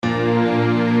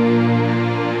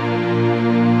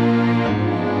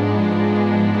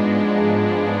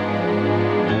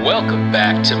Welcome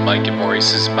back to Mike and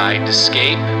Maurice's Mind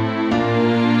Escape.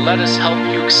 Let us help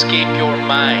you escape your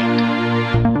mind.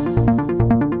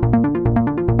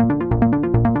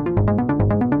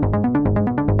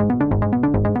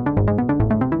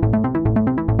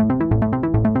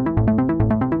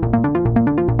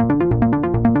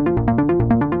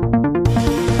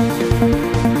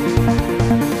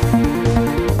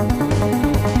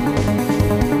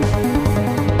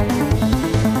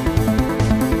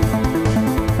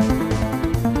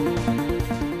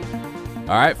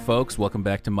 All right, folks, welcome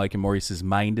back to Mike and Maurice's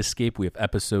Mind Escape. We have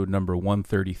episode number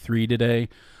 133 today.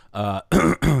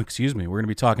 Excuse me. We're going to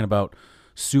be talking about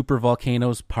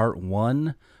Supervolcanoes Part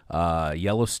 1,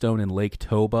 Yellowstone and Lake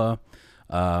Toba.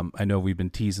 I know we've been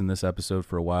teasing this episode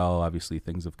for a while. Obviously,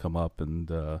 things have come up, and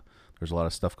there's a lot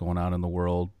of stuff going on in the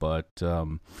world. But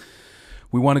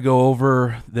we want to go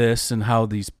over this and how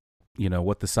these,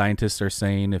 what the scientists are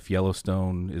saying, if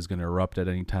Yellowstone is going to erupt at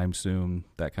any time soon,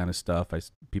 that kind of stuff.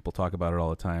 People talk about it all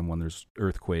the time when there's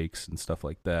earthquakes and stuff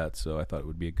like that. So I thought it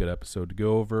would be a good episode to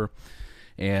go over.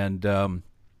 And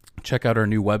check out our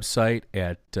new website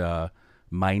at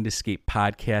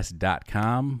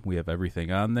mindescapepodcast.com. We have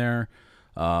everything on there.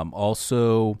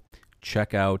 Also,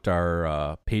 check out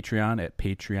our Patreon at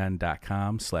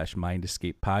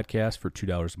patreon.com/mindescapepodcast. For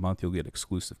 $2 a month, you'll get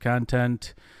exclusive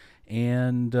content.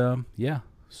 And, so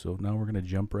now we're going to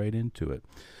jump right into it.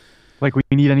 Like we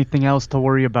need anything else to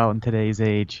worry about in today's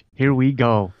age. Here we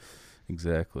go.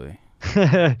 Exactly.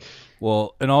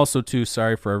 Well, and also, too,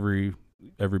 sorry for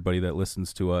everybody that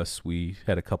listens to us. We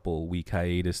had a couple-week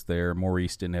hiatus there.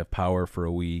 Maurice didn't have power for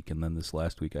a week, and then this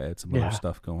last week I had some other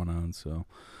stuff going on.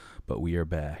 But we are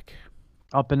back.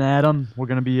 Up and at 'em. We're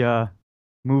going to be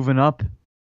moving up,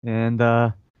 and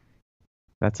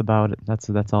that's about it. That's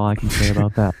all I can say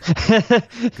about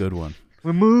that. Good one.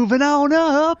 We're moving on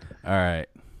up. All right.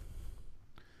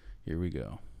 Here we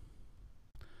go.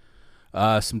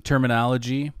 Some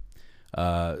terminology.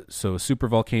 So a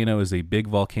supervolcano is a big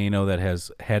volcano that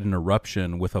has had an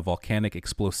eruption with a volcanic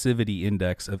explosivity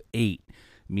index of 8,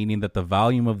 meaning that the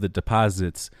volume of the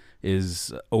deposits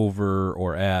is over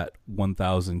or at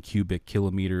 1,000 cubic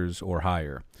kilometers or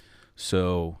higher.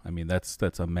 So,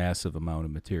 that's a massive amount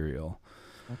of material.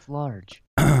 That's large.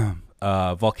 The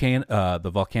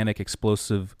volcanic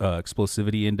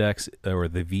explosivity index, or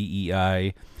the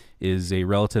VEI, is a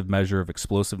relative measure of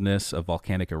explosiveness of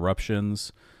volcanic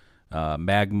eruptions.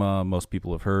 Magma, most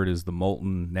people have heard, is the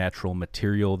molten natural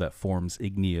material that forms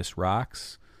igneous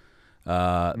rocks.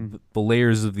 The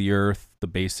layers of the Earth, the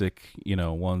basic,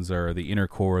 ones are the inner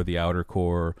core, the outer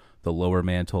core, the lower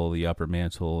mantle, the upper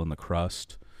mantle, and the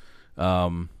crust.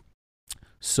 And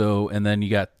then you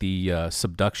got the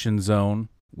subduction zone,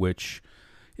 which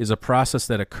is a process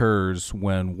that occurs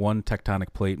when one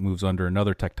tectonic plate moves under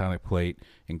another tectonic plate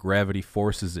and gravity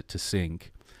forces it to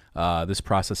sink. This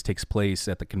process takes place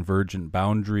at the convergent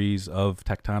boundaries of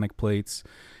tectonic plates,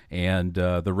 and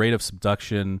the rate of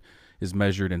subduction is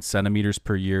measured in centimeters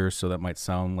per year, so that might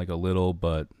sound like a little,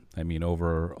 but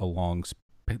over a long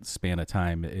span of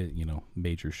time,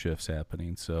 major shifts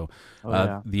happening. So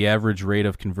the average rate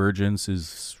of convergence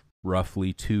is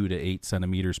roughly 2 to 8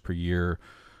 centimeters per year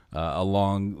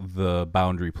along the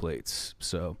boundary plates.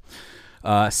 So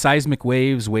seismic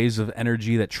waves of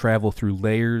energy that travel through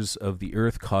layers of the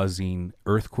Earth, causing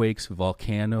earthquakes,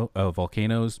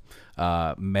 volcanoes,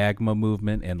 magma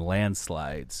movement, and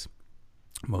landslides.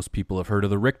 Most people have heard of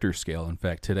the Richter scale. In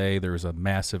fact, today there was a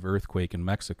massive earthquake in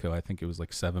Mexico. I think it was like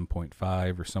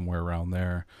 7.5 or somewhere around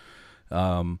there.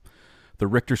 The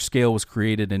Richter scale was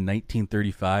created in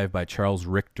 1935 by Charles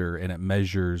Richter, and it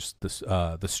measures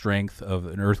the strength of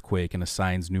an earthquake and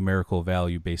assigns numerical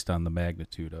value based on the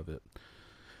magnitude of it.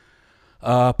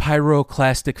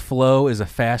 Pyroclastic flow is a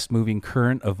fast-moving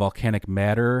current of volcanic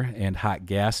matter and hot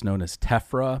gas known as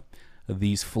tephra.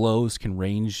 These flows can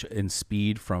range in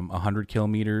speed from 100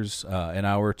 kilometers an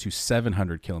hour to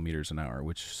 700 kilometers an hour,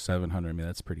 which 700,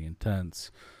 that's pretty intense.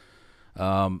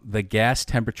 The gas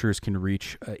temperatures can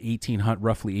reach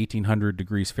roughly 1,800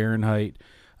 degrees Fahrenheit,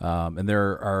 and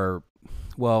they're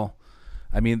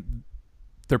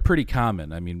pretty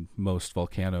common. Most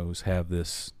volcanoes have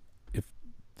this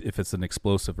if it's an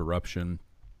explosive eruption,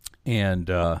 and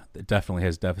it definitely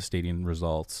has devastating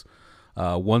results.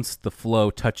 Once the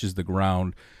flow touches the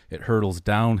ground, it hurtles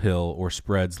downhill or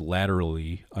spreads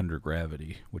laterally under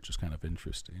gravity, which is kind of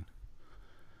interesting.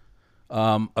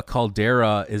 A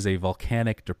caldera is a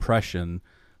volcanic depression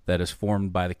that is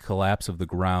formed by the collapse of the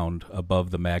ground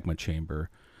above the magma chamber,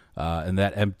 and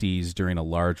that empties during a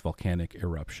large volcanic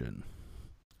eruption.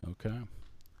 Okay.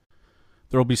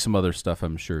 There will be some other stuff,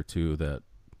 I'm sure, too,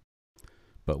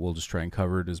 but we'll just try and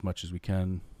cover it as much as we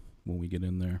can when we get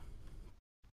in there.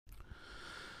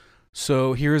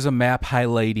 So here's a map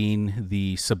highlighting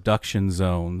the subduction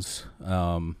zones,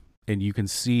 and you can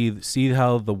see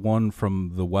how the one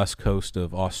from the west coast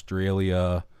of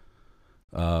Australia,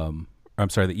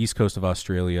 the east coast of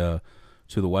Australia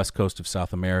to the west coast of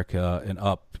South America and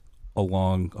up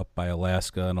by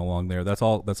Alaska and along there. That's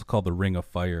called the Ring of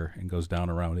Fire and goes down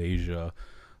around Asia.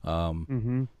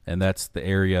 And that's the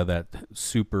area that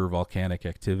super volcanic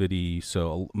activity.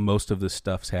 So most of this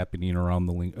stuff's happening around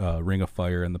the Ring of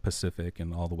Fire in the Pacific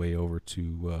and all the way over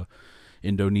to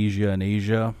Indonesia and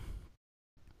Asia.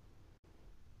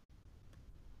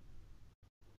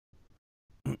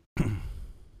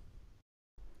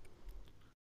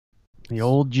 The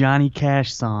old Johnny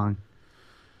Cash song.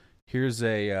 Here's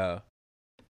a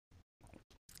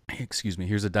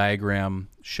here's a diagram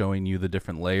showing you the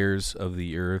different layers of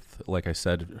the Earth. Like I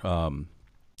said,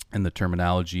 in the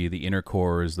terminology, the inner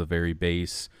core is the very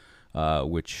base,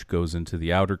 which goes into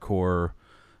the outer core.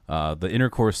 The inner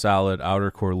core solid,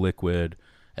 outer core liquid,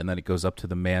 and then it goes up to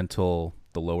the mantle,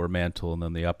 the lower mantle, and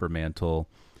then the upper mantle,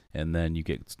 and then you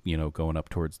get going up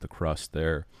towards the crust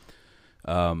there.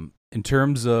 In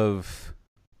terms of,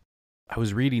 I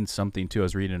was reading something too. I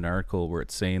was reading an article where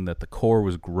it's saying that the core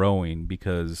was growing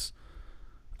because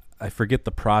I forget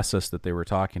the process that they were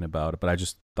talking about, but I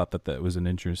just thought that was an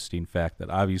interesting fact that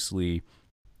obviously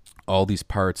all these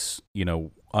parts,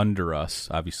 under us,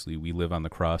 obviously we live on the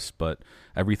crust, but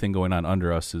everything going on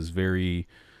under us is very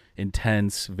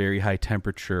intense, very high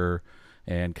temperature,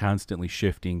 and constantly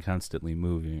shifting, constantly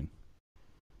moving.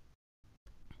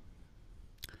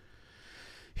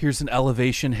 Here's an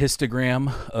elevation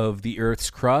histogram of the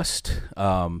Earth's crust.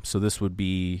 So this would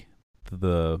be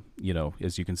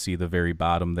as you can see, the very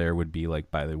bottom there would be like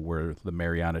where the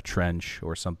Mariana Trench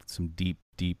or some deep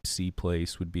sea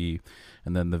place would be.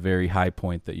 And then the very high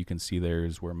point that you can see there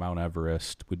is where Mount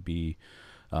Everest would be.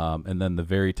 And then the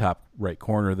very top right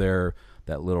corner there,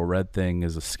 that little red thing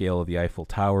is a scale of the Eiffel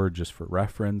Tower, just for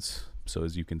reference. So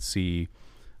as you can see,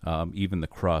 even the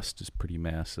crust is pretty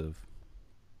massive.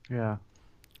 Yeah.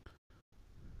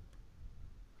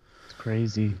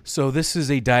 Crazy. So this is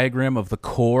a diagram of the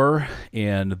core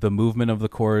and the movement of the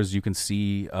core. As you can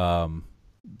see, the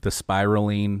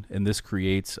spiraling, and this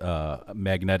creates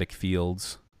magnetic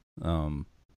fields,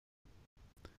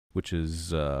 which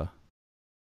is,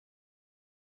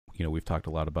 we've talked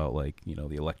a lot about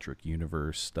the electric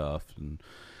universe stuff and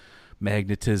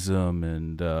magnetism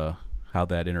and how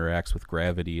that interacts with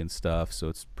gravity and stuff. So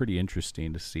it's pretty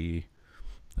interesting to see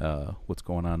what's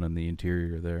going on in the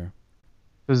interior there.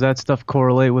 Does that stuff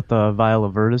correlate with the Viola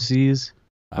vertices?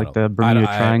 Like the Bermuda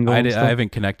Triangle? I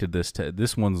haven't connected this to...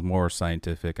 This one's more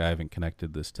scientific. I haven't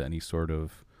connected this to any sort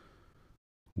of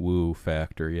woo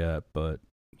factor yet, but...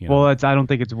 Well, I don't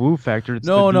think it's woo factor. It's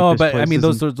no, but I mean,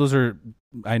 those are...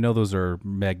 I know those are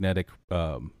magnetic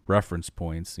reference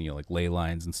points, like ley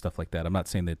lines and stuff like that. I'm not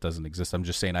saying that it doesn't exist. I'm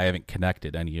just saying I haven't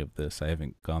connected any of this. I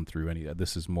haven't gone through any of that.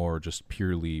 This is more just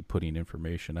purely putting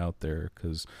information out there,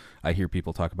 because I hear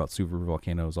people talk about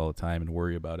supervolcanoes all the time and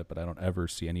worry about it, but I don't ever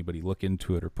see anybody look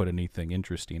into it or put anything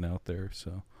interesting out there.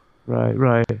 So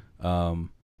Right.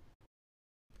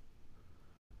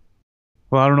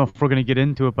 Well, I don't know if we're going to get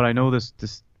into it, but I know this.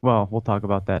 Well, we'll talk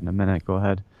about that in a minute. Go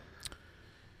ahead.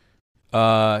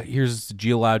 Here's the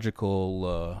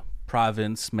geological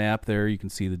province map there. You can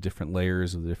see the different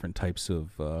layers of the different types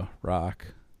of rock.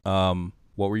 What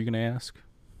were you going to ask?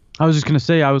 I was just going to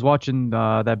say, I was watching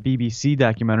that BBC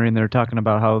documentary, and they were talking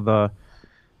about how the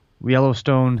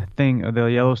Yellowstone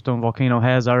volcano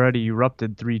has already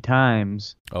erupted 3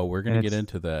 times. Oh, we're going to get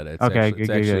into that. It's okay, it's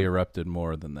actually erupted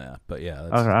more than that. But yeah,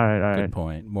 that's all right. Good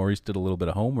point. Maurice did a little bit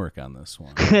of homework on this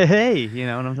one. Hey, you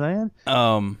know what I'm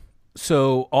saying?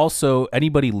 So also,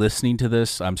 anybody listening to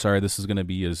this, I'm sorry, this is going to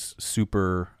be a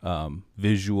super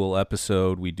visual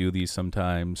episode. We do these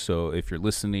sometimes. So if you're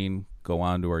listening, go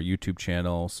on to our YouTube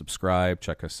channel, subscribe,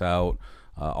 check us out.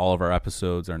 All of our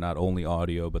episodes are not only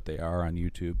audio, but they are on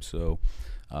YouTube. So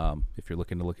if you're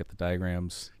looking to look at the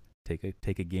diagrams, take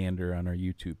a gander on our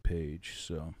YouTube page.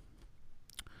 So,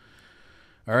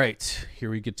 all right, here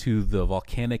we get to the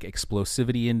volcanic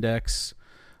explosivity index.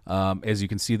 As you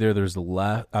can see there, there's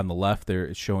on the left there,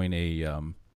 it's showing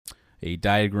a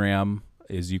diagram,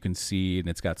 as you can see, and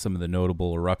it's got some of the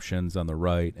notable eruptions on the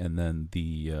right, and then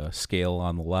the scale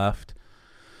on the left.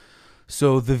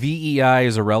 So the VEI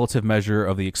is a relative measure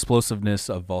of the explosiveness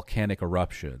of volcanic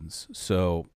eruptions.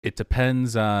 So it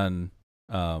depends on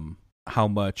how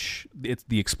much it's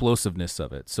the explosiveness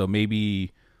of it. So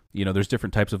maybe, there's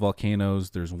different types of volcanoes.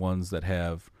 There's ones that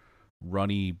have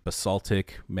runny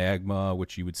basaltic magma,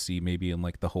 which you would see maybe in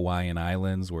like the Hawaiian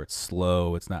Islands, where it's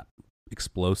slow. It's not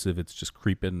explosive. It's just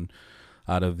creeping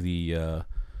out of the.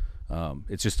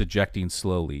 It's just ejecting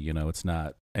slowly. It's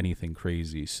not anything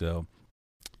crazy. So,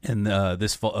 and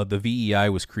the VEI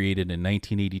was created in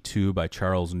 1982 by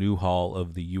Charles Newhall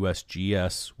of the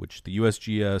USGS, which the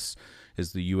USGS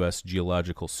is the U.S.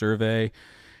 Geological Survey,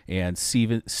 and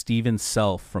Stephen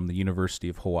Self from the University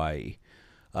of Hawaii.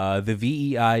 The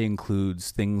VEI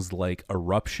includes things like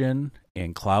eruption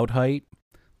and cloud height,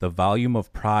 the volume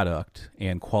of product,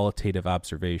 and qualitative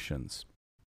observations.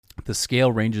 The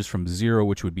scale ranges from 0,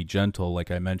 which would be gentle, like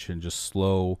I mentioned, just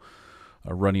slow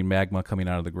running magma coming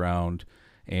out of the ground,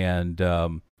 and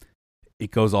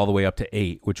it goes all the way up to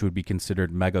 8, which would be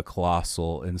considered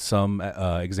megacolossal. And some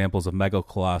examples of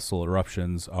megacolossal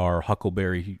eruptions are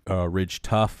Huckleberry Ridge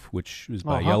Tuff, which is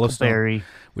by Yellowstone,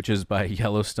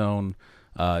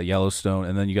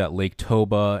 and then you got Lake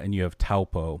Toba, and you have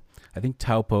Taupo. I think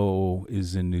Taupo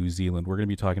is in New Zealand. We're going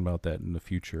to be talking about that in the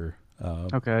future.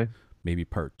 Okay. Maybe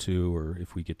part 2, or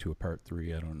if we get to a part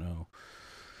 3, I don't know.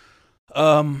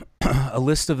 A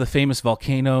list of the famous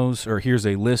volcanoes, or here's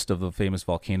a list of the famous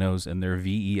volcanoes and their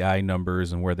VEI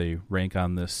numbers and where they rank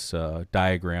on this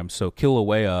diagram. So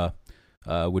Kilauea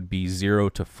would be 0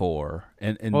 to 4.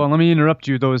 And well, let me interrupt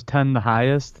you. Those 10 the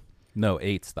highest? No,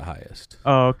 8's the highest.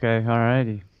 Oh, okay. All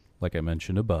righty. Like I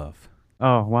mentioned above.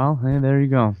 Oh, well, hey, there you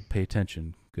go. Pay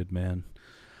attention, good man.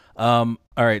 All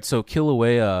right, so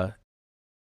Kilauea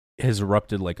has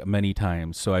erupted like many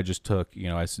times, so I just took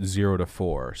 0 to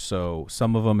 4. So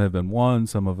some of them have been 1,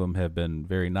 some of them have been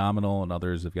very nominal, and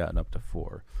others have gotten up to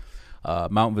 4.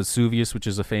 Mount Vesuvius, which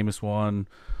is a famous one,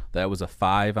 that was a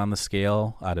 5 on the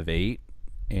scale out of 8.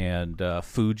 And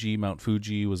Mount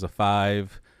Fuji was a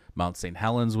 5. Mount St.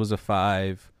 Helens was a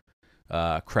 5.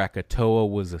 Krakatoa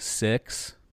was a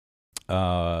 6.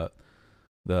 The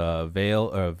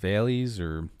Valles,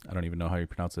 or I don't even know how you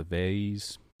pronounce it,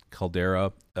 Valles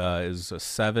caldera is a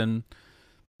 7.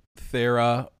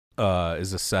 Thera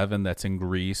is a 7. That's in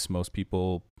Greece. Most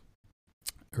people,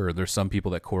 or there's some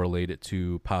people that correlate it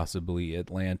to possibly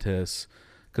Atlantis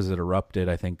because it erupted,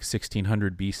 I think,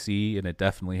 1600 BC, and it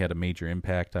definitely had a major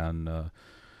impact on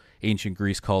ancient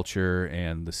Greece culture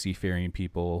and the seafaring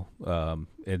people.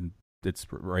 And it's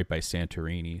right by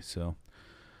Santorini, so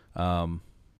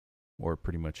or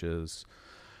pretty much is.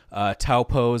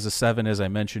 Taupo is a 7, as I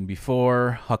mentioned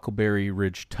before. Huckleberry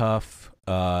Ridge Tuff,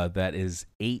 that is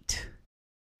 8.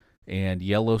 And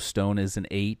Yellowstone is an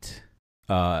 8.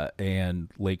 And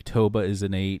Lake Toba is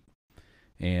an 8.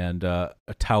 And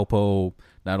Taupo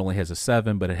not only has a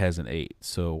 7, but it has an 8.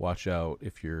 So watch out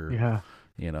if you're,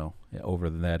 over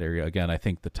in that area. Again, I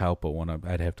think the Taupo one,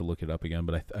 I'd have to look it up again,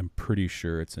 but I'm pretty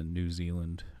sure it's in New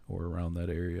Zealand or around that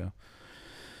area.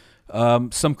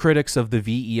 Some critics of the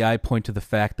VEI point to the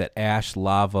fact that ash,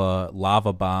 lava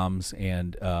bombs,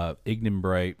 and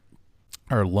ignimbrite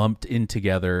are lumped in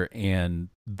together, and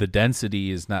the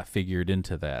density is not figured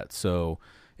into that. So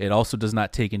it also does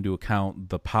not take into account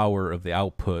the power of the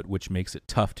output, which makes it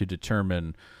tough to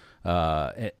determine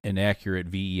an accurate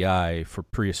VEI for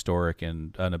prehistoric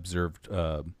and unobserved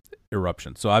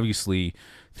eruptions. So obviously,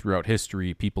 throughout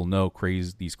history, people know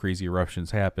these crazy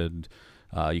eruptions happened.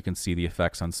 You can see the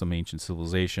effects on some ancient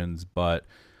civilizations, but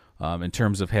in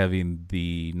terms of having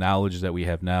the knowledge that we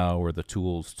have now or the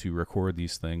tools to record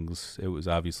these things, it was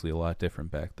obviously a lot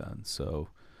different back then. So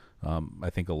I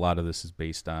think a lot of this is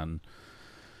based on,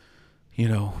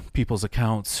 people's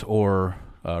accounts or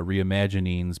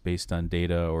reimaginings based on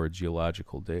data or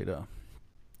geological data.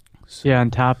 So, yeah,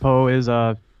 and Taupo is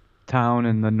a town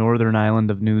in the northern island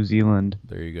of New Zealand.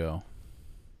 There you go.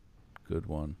 Good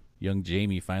one. Young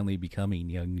Jamie finally becoming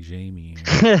young Jamie.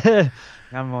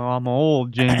 I'm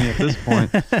old Jamie at this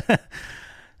point.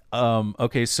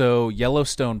 Okay, so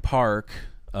Yellowstone Park,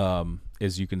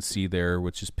 as you can see there,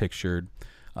 which is pictured.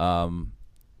 So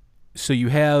you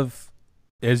have,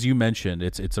 as you mentioned,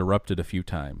 it's erupted a few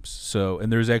times. So,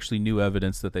 and there's actually new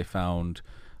evidence that they found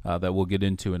that we'll get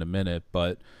into in a minute.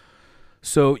 But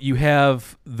so you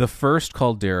have the first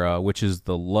caldera, which is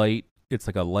the light. It's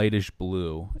like a lightish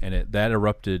blue, and that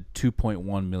erupted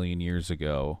 2.1 million years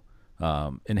ago,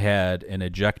 and had an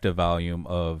ejecta volume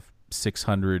of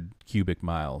 600 cubic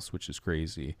miles, which is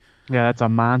crazy. Yeah, that's a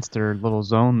monster little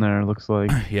zone there, it looks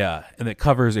like. Yeah, and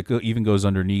even goes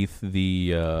underneath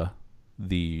the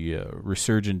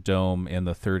resurgent dome and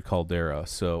the third caldera.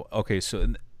 So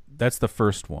that's the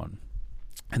first one,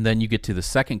 and then you get to the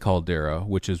second caldera,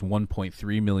 which is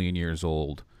 1.3 million years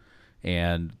old.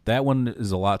 And that one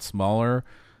is a lot smaller,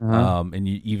 And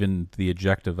even the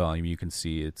ejecta volume, you can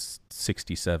see it's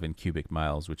 67 cubic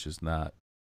miles, which is not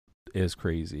as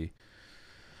crazy.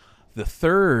 The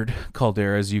third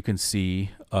caldera, as you can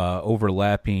see,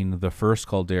 overlapping the first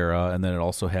caldera, and then it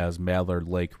also has Mallard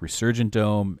Lake Resurgent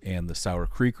Dome and the Sour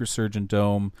Creek Resurgent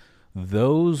Dome.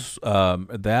 Those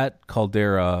that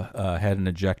caldera had an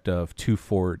ejecta of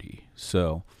 240.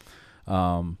 So,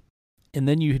 and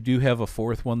then you do have a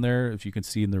fourth one there, if you can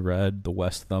see in the red, the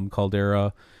West Thumb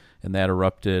caldera, and that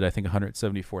erupted, I think,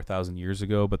 174,000 years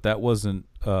ago. But that wasn't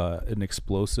an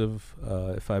explosive,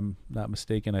 if I'm not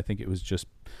mistaken. I think it was just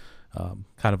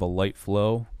kind of a light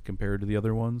flow compared to the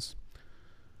other ones.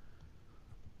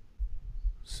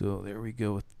 So there we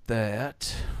go with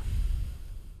that.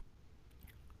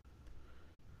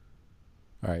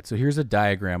 All right, so here's a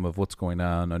diagram of what's going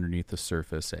on underneath the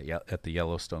surface at the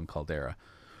Yellowstone caldera.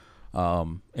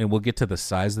 And we'll get to the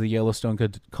size of the Yellowstone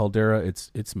caldera.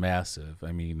 It's massive.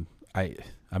 I mean,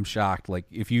 I'm shocked. Like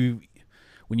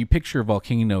when you picture a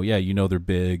volcano, yeah, you know they're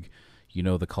big, you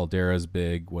know the caldera is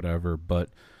big, whatever. But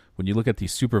when you look at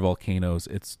these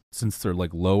supervolcanoes, since they're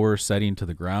like lower setting to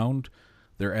the ground,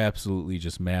 they're absolutely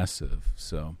just massive.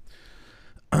 So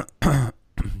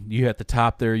you at the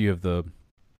top there, you have the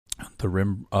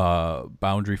rim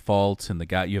boundary fault, and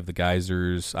you have the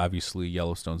geysers. Obviously,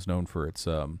 Yellowstone's known for its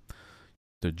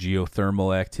the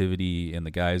geothermal activity and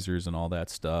the geysers and all that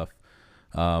stuff.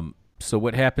 So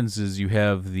what happens is you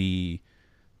have the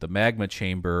magma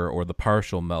chamber or the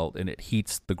partial melt, and it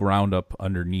heats the ground up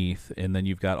underneath, and then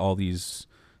you've got all these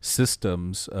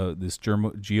systems, this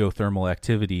geothermal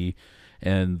activity,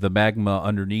 and the magma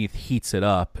underneath heats it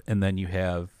up, and then you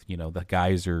have the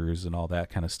geysers and all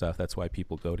that kind of stuff. That's why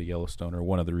people go to Yellowstone, or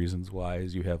one of the reasons why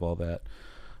is you have all that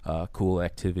cool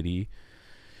activity.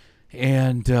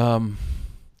 And so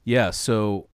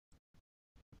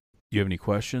you have any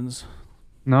questions?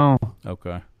 No.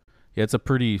 Okay. Yeah, it's a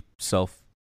pretty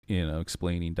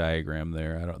explaining diagram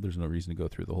there. There's no reason to go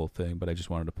through the whole thing, but I just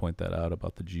wanted to point that out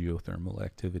about the geothermal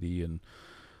activity and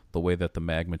the way that the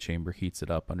magma chamber heats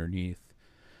it up underneath.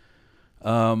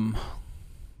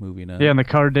 Moving on. Yeah, and the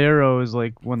caldera is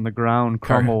like when the ground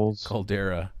crumbles.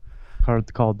 Caldera.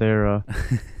 Caldera.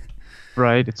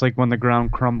 Right? It's like when the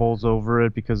ground crumbles over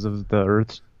it because of the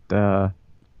Earth's,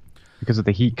 because of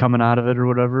the heat coming out of it or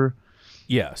whatever.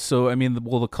 Yeah, so, I mean,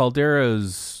 the caldera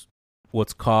is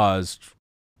what's caused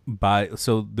by...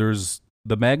 So there's...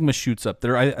 The magma shoots up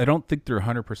there. I don't think they're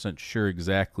 100% sure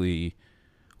exactly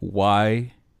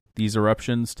why these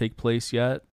eruptions take place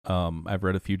yet. I've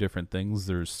read a few different things.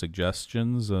 There's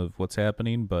suggestions of what's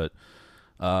happening, but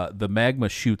the magma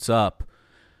shoots up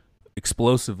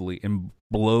explosively and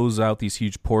blows out these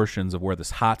huge portions of where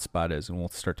this hot spot is, and we'll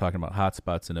start talking about hot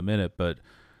spots in a minute. But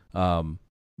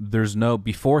there's not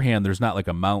like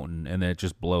a mountain and then it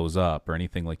just blows up or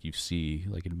anything like you see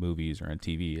like in movies or on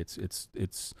TV.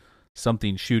 It's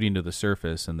something shooting to the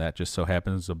surface, and that just so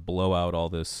happens to blow out all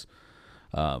this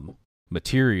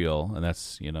material, and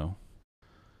that's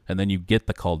and then you get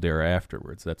the caldera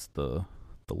afterwards. That's the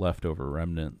leftover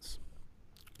remnants.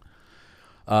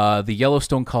 The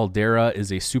Yellowstone caldera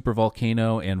is a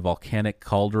supervolcano and volcanic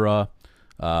caldera.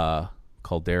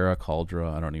 Caldera.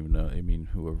 I don't even know. I mean,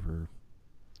 whoever,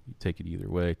 you take it either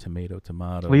way. Tomato.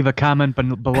 Leave a comment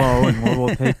below, and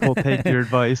we'll take your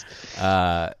advice.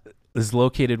 Is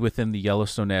located within the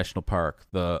Yellowstone National Park.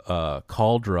 The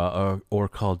caldera or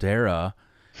caldera.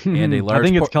 And a large I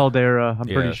think it's caldera. I'm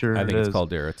pretty sure I think it's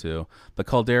caldera too. The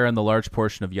caldera and the large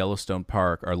portion of Yellowstone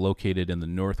Park are located in the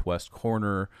northwest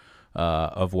corner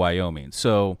of Wyoming.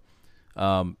 So,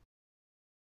 the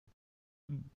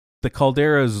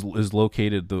caldera is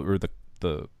located,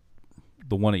 the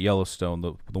one at Yellowstone,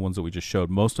 the ones that we just showed.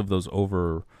 Most of those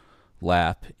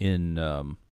overlap in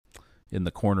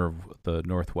the corner of the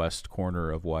northwest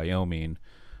corner of Wyoming,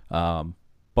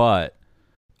 but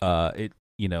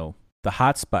the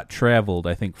hotspot traveled,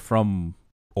 I think, from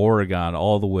Oregon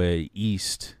all the way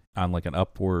east on like an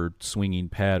upward swinging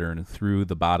pattern through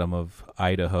the bottom of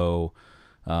Idaho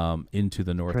into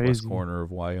the northwest corner of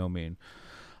Wyoming.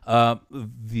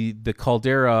 The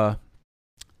caldera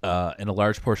and a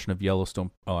large portion of Yellowstone...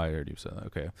 Oh, I already said that.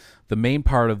 Okay. The main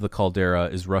part of the caldera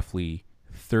is roughly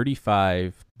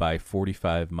 35 by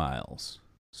 45 miles.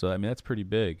 So, I mean, that's pretty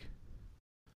big.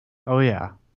 Oh,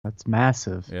 yeah. That's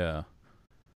massive. Yeah.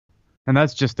 And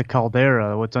that's just the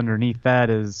caldera. What's underneath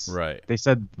that is, right. They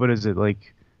said, what is it,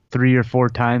 like 3 or 4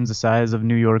 times the size of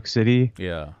New York City?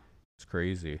 Yeah, it's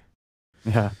crazy.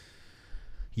 Yeah.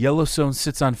 Yellowstone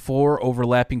sits on 4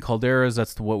 overlapping calderas.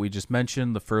 That's what we just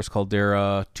mentioned. The first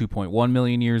caldera, 2.1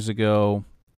 million years ago.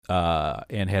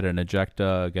 and had an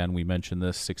ejecta. Again, we mentioned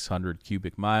this, 600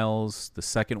 cubic miles. The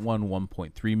second one,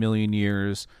 1.3 million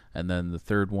years. And then the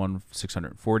third one,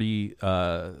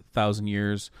 640,000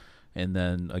 years. And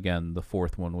then, again, the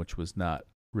fourth one, which was not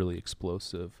really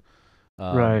explosive.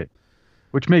 Right.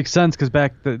 Which makes sense because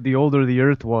back the older the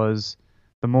Earth was,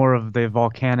 the more of the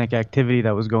volcanic activity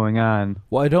that was going on.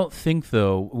 Well, I don't think,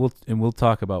 though, we'll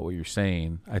talk about what you're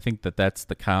saying. I think that's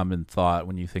the common thought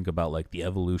when you think about like the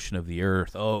evolution of the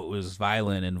Earth. Oh, it was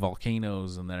violent and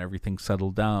volcanoes, and then everything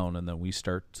settled down, and then we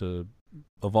start to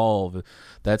evolve.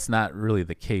 That's not really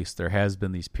the case. There has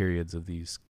been these periods of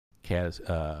these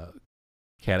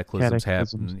cataclysms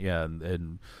happen,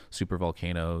 and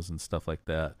supervolcanoes and stuff like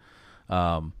that.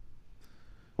 Well,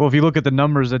 if you look at the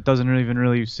numbers, it doesn't even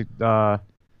really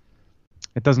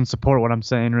it doesn't support what I'm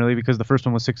saying really, because the first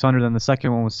one was 600, and the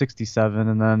second one was 67,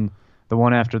 and then the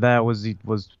one after that was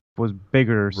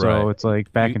bigger. So Right. it's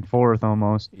like back and forth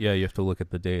almost. Yeah, you have to look at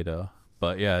the data.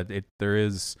 But yeah,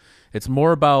 it's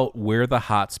more about where the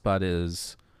hotspot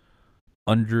is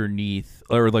underneath,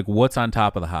 or like what's on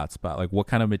top of the hotspot, like what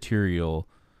kind of material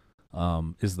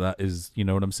is you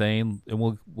know what I'm saying? And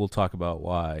we'll talk about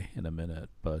why in a minute.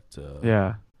 But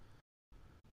Yeah.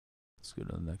 let's go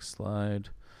to the next slide.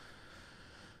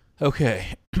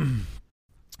 Okay.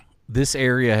 This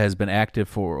area has been active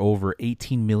for over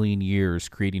 18 million years,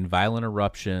 creating violent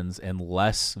eruptions and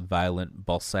less violent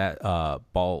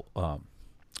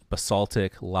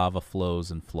basaltic lava flows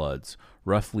and floods.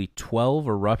 Roughly 12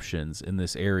 eruptions in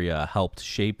this area helped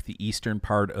shape the eastern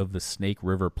part of the Snake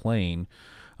River Plain,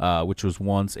 which was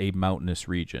once a mountainous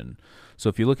region. So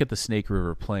if you look at the Snake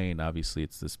River Plain, obviously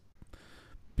it's this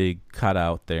big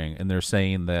cutout thing, and they're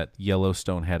saying that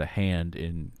Yellowstone had a hand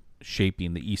in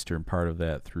shaping the eastern part of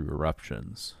that through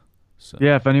eruptions. So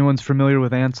Yeah, if anyone's familiar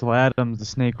with Ansel Adams, the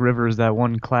Snake River is that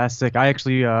one classic. I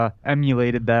actually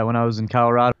emulated that when I was in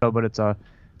Colorado, but it's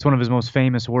one of his most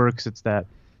famous works. It's that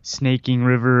snaking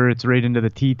river. It's right into the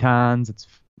Tetons. It's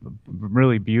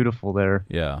really beautiful there.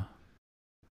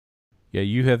 yeah,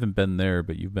 you haven't been there,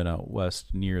 but you've been out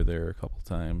west near there a couple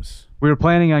times. We were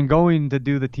planning on going to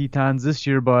do the Tetons this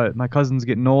year, but my cousin's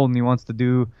getting old and he wants to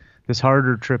do this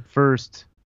harder trip first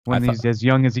when he's as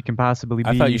young as he can possibly be.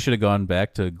 I thought you should have gone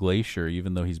back to Glacier,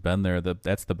 even though he's been there.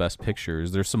 That's the best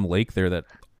pictures. There's some lake there that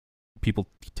people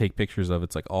take pictures of.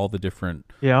 It's like all the different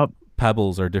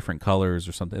pebbles are different colors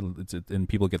or something. And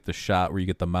people get the shot where you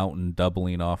get the mountain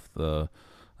doubling off the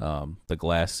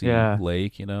glassy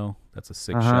lake. You know, that's a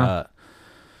sick shot.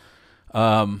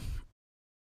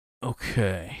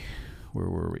 Okay. Where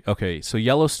were we? Okay, so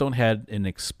Yellowstone had an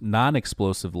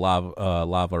non-explosive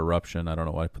lava eruption. I don't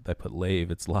know why I put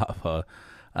lave. It's lava,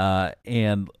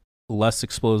 and less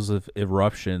explosive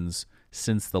eruptions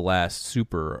since the last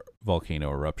super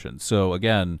volcano eruption. So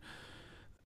again,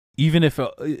 even if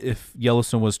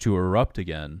Yellowstone was to erupt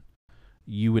again,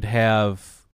 you would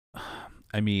have.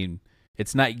 I mean,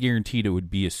 it's not guaranteed it would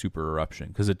be a super eruption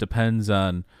because it depends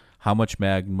on how much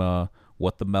magma,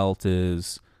 what the melt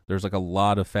is. There's like a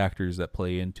lot of factors that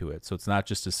play into it. So it's not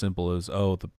just as simple as,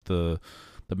 the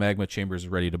magma chamber is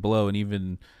ready to blow. And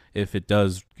even if it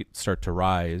does start to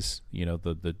rise, you know,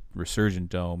 the resurgent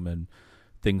dome and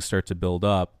things start to build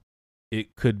up,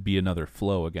 it could be another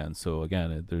flow again. So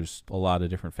again, there's a lot of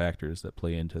different factors that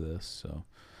play into this. So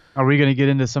are we going to get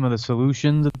into some of the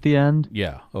solutions at the end?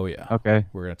 Yeah. Oh yeah. Okay.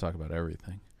 We're going to talk about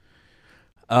everything.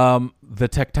 The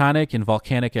tectonic and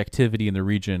volcanic activity in the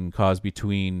region caused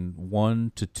between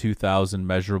 1,000 to 2,000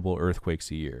 measurable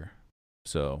earthquakes a year.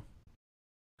 So,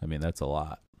 I mean, that's a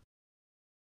lot.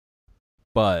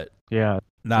 But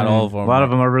not all of them. A lot of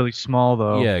them are really small,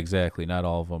 though. Yeah, exactly. Not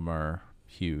all of them are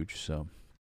huge. So,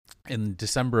 in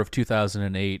December of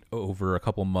 2008, over a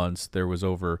couple months, there was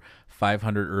over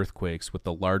 500 earthquakes, with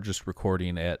the largest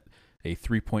recording at a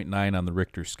 3.9 on the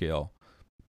Richter scale.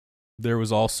 There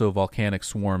was also volcanic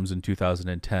swarms in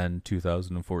 2010,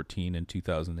 2014, and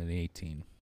 2018.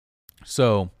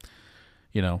 So,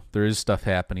 you know, there is stuff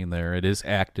happening there. It is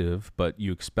active, but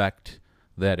you expect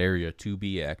that area to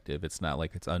be active. It's not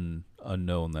like it's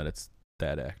unknown that it's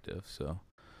that active. So,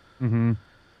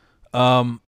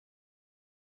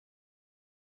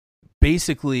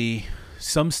 basically,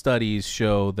 some studies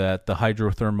show that the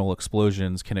hydrothermal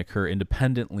explosions can occur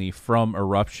independently from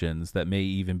eruptions that may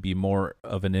even be more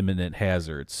of an imminent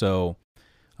hazard. So,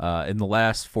 in the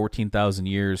last 14,000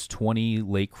 years, 20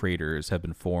 lake craters have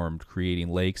been formed, creating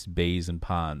lakes, bays, and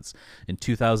ponds. In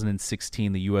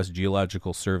 2016, the U.S.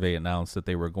 Geological Survey announced that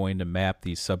they were going to map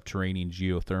these subterranean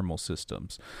geothermal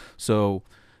systems. So,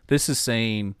 this is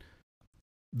saying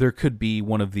there could be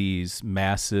one of these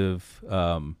massive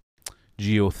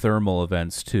geothermal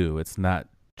events too. It's not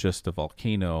just a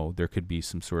volcano. There could be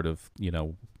some sort of,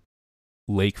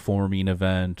 lake forming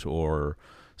event or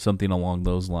something along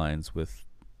those lines with,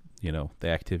 the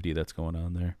activity that's going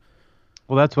on there.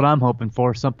 Well, that's what I'm hoping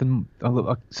for. Some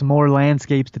more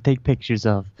landscapes to take pictures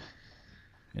of.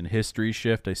 And history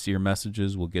shift, I see your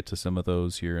messages. We'll get to some of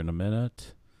those here in a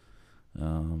minute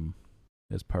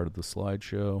as part of the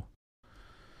slideshow.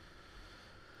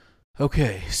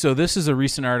 Okay, so this is a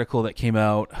recent article that came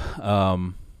out.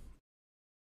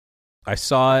 I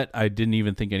saw it. I didn't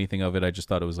even think anything of it. I just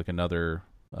thought it was like another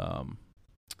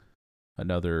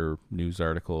news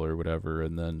article or whatever.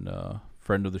 And then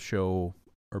friend of the show,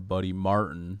 our buddy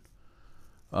Martin,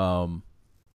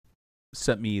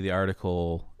 sent me the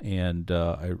article, and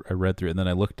I read through it, and then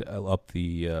I looked up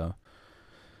the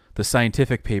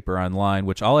scientific paper online,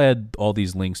 which I'll add all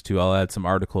these links to. I'll add some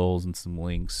articles and some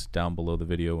links down below the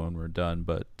video when we're done.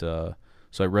 But so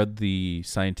I read the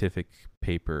scientific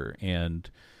paper, and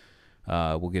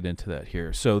we'll get into that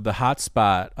here. So the hot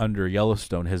spot under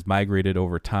Yellowstone has migrated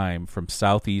over time from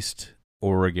southeast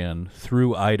Oregon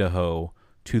through Idaho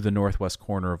to the northwest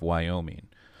corner of Wyoming.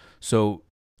 So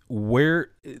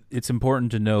where it's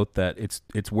important to note that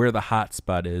it's where the hot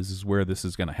spot is where this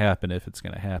is going to happen, if it's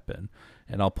going to happen.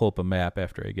 And I'll pull up a map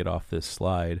after I get off this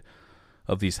slide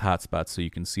of these hot spots so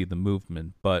you can see the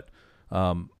movement. But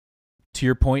to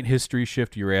your point, history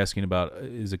shift, you were asking about,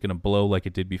 is it going to blow like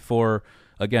it did before?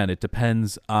 Again, it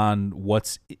depends on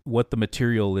what the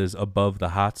material is above the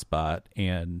hot spot,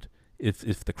 and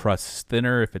if the crust is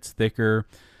thinner, if it's thicker.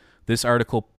 This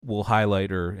article will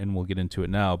highlight, and we'll get into it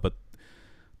now, but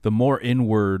the more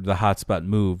inward the hotspot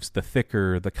moves, the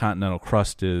thicker the continental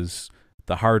crust is,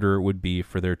 the harder it would be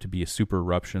for there to be a super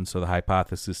eruption. So the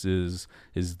hypothesis is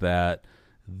that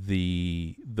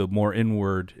the more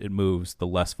inward it moves, the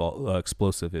less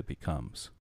explosive it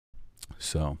becomes.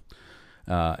 So,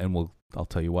 and I'll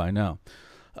tell you why now.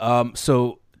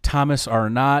 So Thomas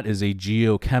Arnott is a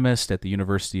geochemist at the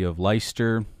University of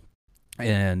Leicester,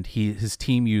 and his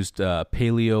team used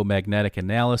paleomagnetic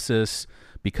analysis,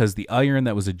 because the iron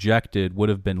that was ejected would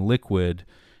have been liquid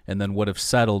and then would have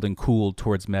settled and cooled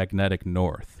towards magnetic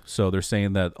north. So they're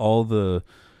saying that all the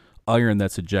iron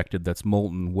that's ejected, that's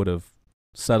molten, would have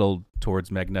settled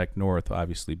towards magnetic north,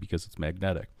 obviously, because it's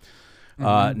magnetic.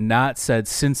 Knott said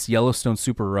since Yellowstone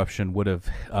super eruption would have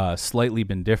slightly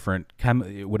been different,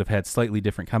 it would have had slightly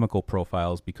different chemical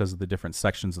profiles because of the different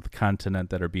sections of the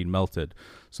continent that are being melted.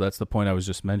 So that's the point I was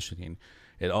just mentioning.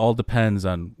 It all depends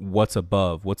on what's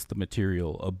above, what's the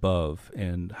material above,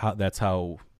 and that's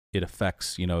how it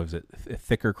affects, is it a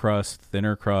thicker crust,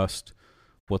 thinner crust,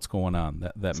 what's going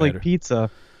on? It's like pizza.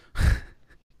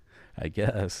 I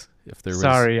guess. If there was,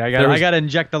 sorry, I got to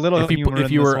inject a little humor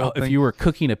if you were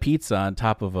cooking a pizza on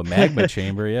top of a magma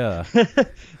chamber, yeah.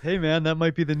 Hey man, that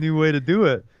might be the new way to do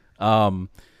it.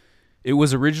 It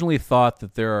was originally thought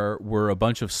that there were a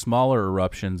bunch of smaller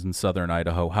eruptions in southern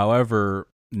Idaho. However,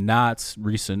 Knott's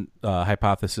recent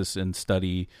hypothesis and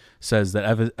study says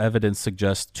that evidence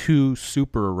suggests 2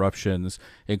 super eruptions,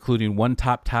 including one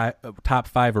top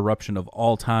 5 eruption of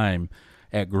all time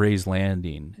at Gray's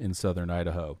Landing in southern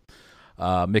Idaho.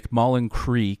 McMullen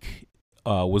Creek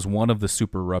was one of the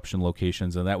super eruption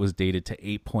locations, and that was dated to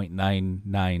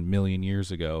 8.99 million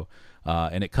years ago,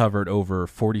 and it covered over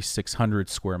 4,600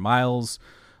 square miles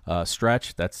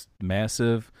stretch. That's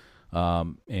massive,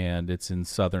 and it's in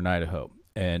southern Idaho.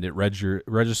 And it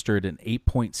registered an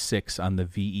 8.6 on the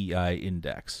VEI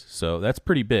index. So that's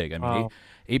pretty big. I mean, wow.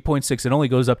 8.6, it only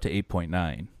goes up to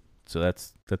 8.9. So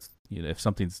that's if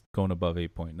something's going above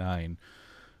 8.9,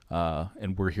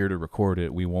 and we're here to record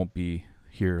it, we won't be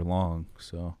here long.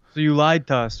 So you lied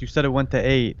to us. You said it went to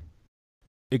 8.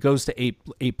 It goes to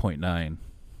 8.9.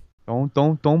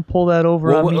 Don't pull that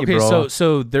over on me, okay, bro.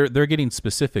 so they're getting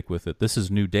specific with it. This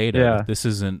is new data. Yeah. This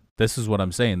is what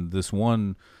I'm saying. This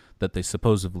one that they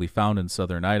supposedly found in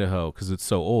southern Idaho, because it's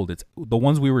so old. It's the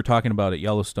ones we were talking about at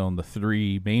Yellowstone, the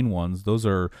 3 main ones, those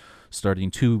are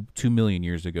starting 2 million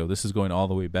years ago. This is going all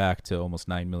the way back to almost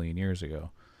 9 million years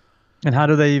ago. And how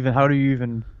do you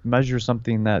even measure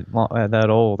something that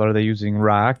old? Are they using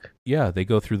rock? Yeah, they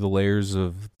go through the layers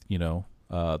of,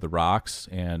 the rocks,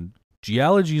 and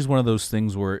geology is one of those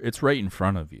things where it's right in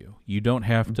front of you. You don't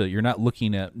have to, you're not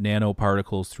looking at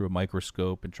nanoparticles through a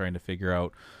microscope and trying to figure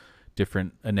out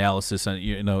different analysis on,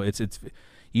 it's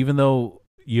even though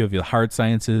you have the hard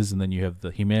sciences and then you have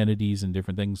the humanities and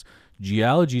different things,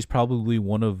 geology is probably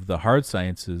one of the hard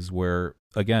sciences where,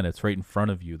 again, it's right in front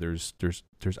of you. There's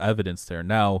evidence there.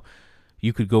 Now,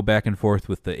 you could go back and forth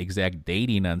with the exact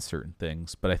dating on certain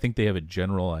things, but I think they have a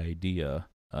general idea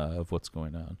of what's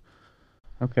going on.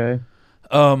 Okay.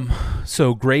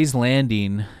 So Gray's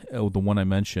Landing, the one I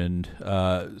mentioned,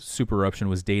 super eruption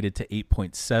was dated to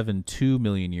 8.72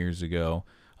 million years ago.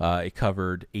 It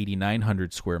covered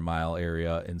 8,900 square mile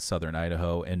area in southern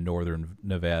Idaho and northern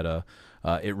Nevada.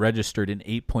 It registered an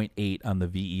 8.8 on the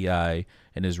VEI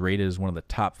and is rated as one of the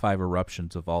top 5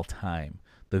 eruptions of all time.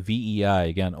 The VEI,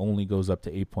 again, only goes up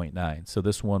to 8.9. So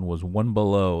this one was one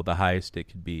below the highest it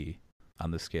could be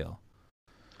on the scale.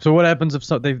 So what happens if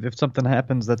something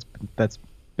happens that's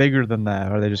bigger than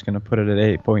that? Are they just going to put it at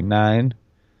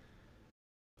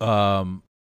 8.9?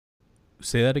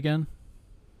 Say that again?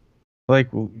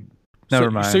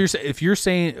 Never mind. So if you're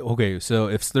saying, okay, so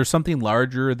if there's something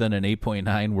larger than an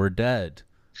 8.9, we're dead.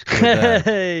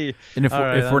 Hey! And if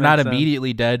Right, we're not makes sense.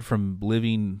 immediately dead from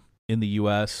living in the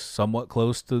U.S. somewhat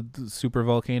close to the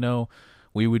supervolcano,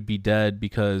 we would be dead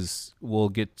because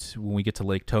when we get to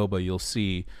Lake Toba, you'll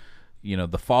see,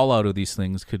 the fallout of these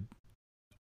things could,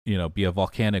 be a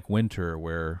volcanic winter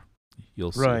where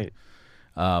you'll see. Right.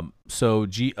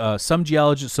 Some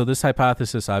geologists, so this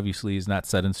hypothesis obviously is not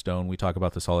set in stone. We talk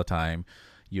about this all the time.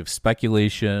 You have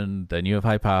speculation, then you have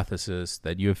hypothesis,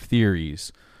 then you have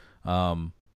theories. A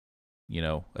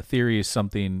theory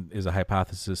is a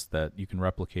hypothesis that you can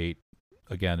replicate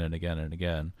again and again and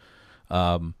again.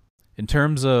 In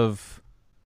terms of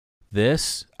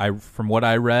this, from what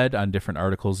I read on different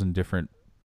articles and different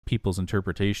people's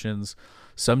interpretations,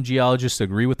 some geologists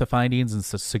agree with the findings and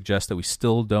suggest that we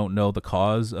still don't know the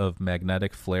cause of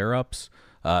magnetic flare-ups,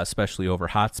 especially over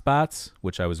hotspots,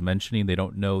 which I was mentioning. They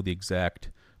don't know the exact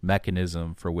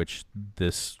mechanism for which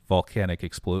this volcanic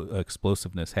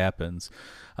explosiveness happens.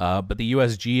 But the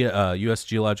U.S.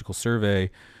 Geological Survey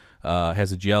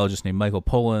has a geologist named Michael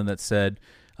Pollan that said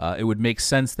it would make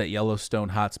sense that Yellowstone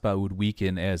hotspot would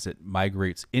weaken as it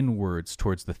migrates inwards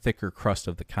towards the thicker crust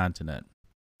of the continent.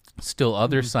 Still,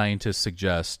 other scientists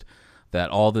suggest that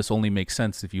all this only makes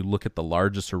sense if you look at the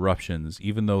largest eruptions,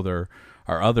 even though there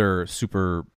are other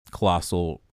super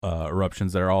colossal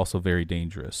eruptions that are also very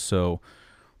dangerous. So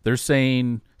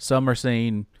some are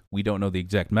saying we don't know the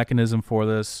exact mechanism for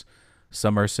this.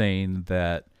 Some are saying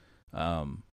that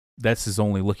this is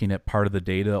only looking at part of the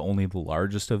data, only the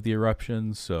largest of the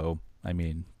eruptions. So,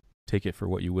 take it for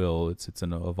what you will. It's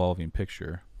an evolving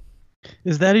picture.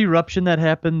 Is that eruption that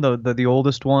happened, the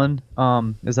oldest one?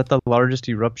 Is that the largest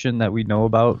eruption that we know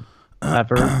about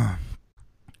ever?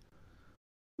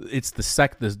 It's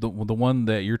the one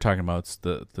that you're talking about. It's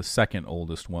the second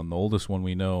oldest one. The oldest one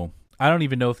we know. I don't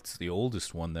even know if it's the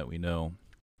oldest one that we know,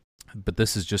 but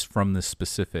this is just from this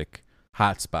specific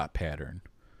hotspot pattern.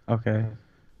 Okay.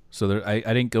 So I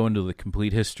didn't go into the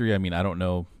complete history. I don't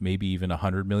know, maybe even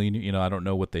 100 million. I don't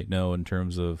know what they know in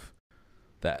terms of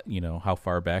that. How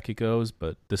far back it goes.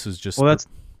 But this is just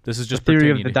this is just the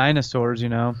theory of the dinosaurs.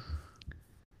 Well,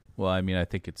 I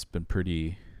think it's been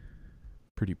pretty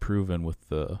proven with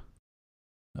the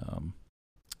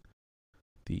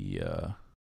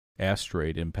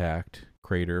asteroid impact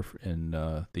crater in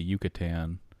the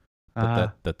Yucatan,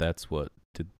 that's what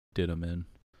did them in.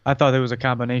 I thought it was a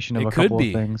combination of a couple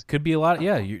of things. Could be a lot.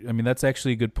 Yeah, that's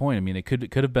actually a good point. It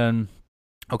could have been.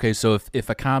 Okay, so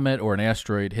if a comet or an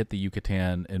asteroid hit the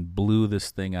Yucatan and blew this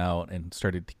thing out and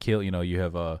started to kill, you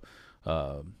have a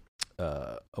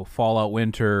fallout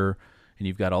winter and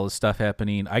you've got all this stuff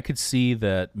happening. I could see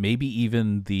that maybe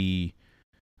even the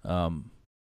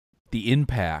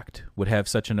impact would have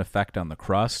such an effect on the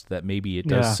crust that maybe it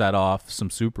does set off some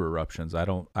super eruptions.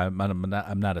 I'm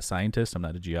not a scientist, I'm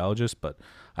not a geologist, but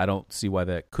I don't see why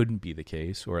that couldn't be the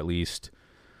case, or at least,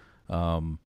 I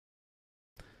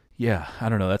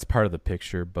don't know. That's part of the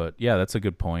picture, but yeah, that's a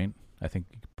good point. I think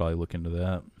you could probably look into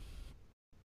that.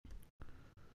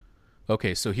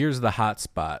 Okay, so here's the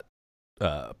hotspot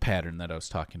pattern that I was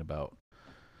talking about.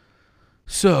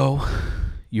 So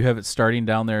you have it starting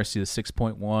down there. See the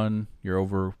 6.1. You're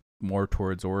over more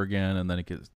towards Oregon, and then it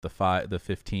gets the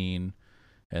 15,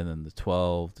 and then the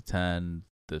 12, the 10,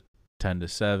 the 10 to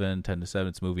 7. 10 to 7.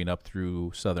 It's moving up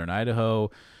through southern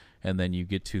Idaho, and then you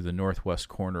get to the northwest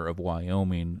corner of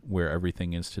Wyoming, where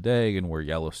everything is today, and where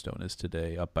Yellowstone is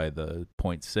today, up by the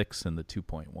 0.6 and the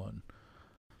 2.1.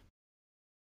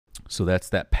 So that's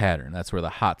that pattern. That's where the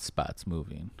hot spot's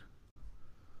moving.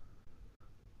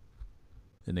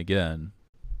 And again,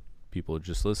 people are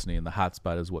just listening. The hot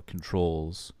spot is what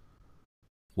controls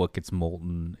what gets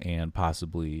molten and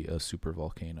possibly a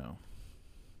supervolcano.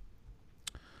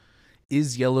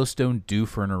 Is Yellowstone due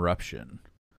for an eruption?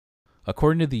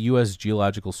 According to the U.S.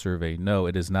 Geological Survey, no,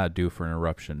 it is not due for an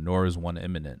eruption, nor is one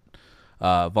imminent.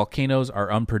 Volcanoes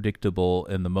are unpredictable,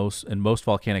 and most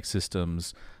volcanic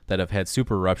systems that have had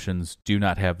super eruptions do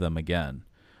not have them again.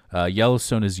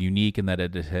 Yellowstone is unique in that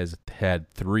it has had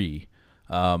three.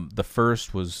 The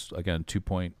first was, again,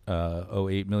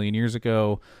 2.08 million years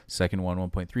ago. Second one,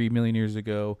 1.3 million years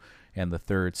ago. And the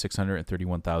third,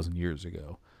 631,000 years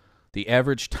ago. The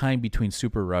average time between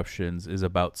super eruptions is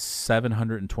about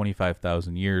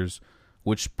 725,000 years,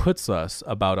 which puts us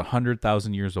about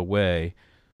 100,000 years away.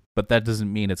 But that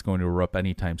doesn't mean it's going to erupt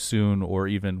anytime soon, or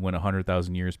even when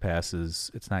 100,000 years passes,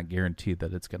 it's not guaranteed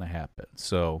that it's going to happen.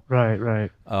 So, Right.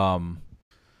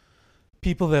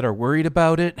 People that are worried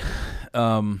about it,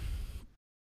 I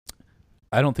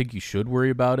don't think you should worry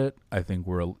about it. I think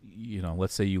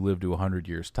let's say you live to 100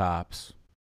 years tops,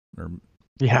 or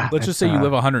let's just say you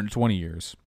live 120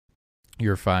 years.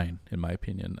 You're fine, in my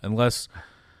opinion, unless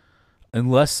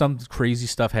some crazy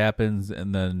stuff happens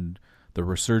and then the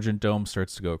resurgent dome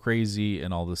starts to go crazy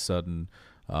and all of a sudden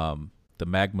the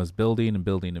magma's building and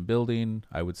building and building.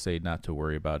 I would say not to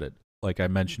worry about it. Like I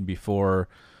mentioned before,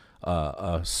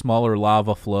 a smaller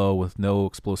lava flow with no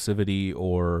explosivity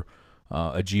or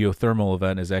a geothermal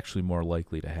event is actually more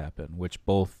likely to happen, which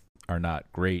both are not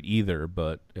great either,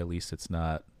 but at least it's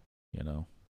not,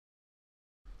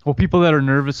 Well, people that are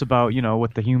nervous about,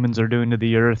 what the humans are doing to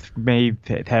the Earth may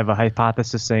have a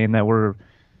hypothesis saying that we're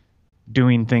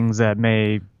doing things that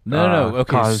may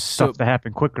cause stuff to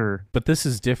happen quicker. But this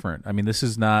is different. I mean, this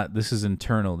is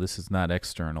internal. This is not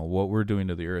external. What we're doing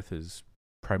to the Earth is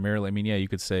primarily, you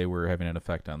could say we're having an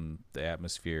effect on the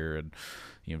atmosphere and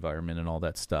the environment and all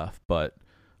that stuff. But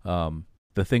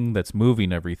the thing that's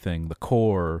moving everything, the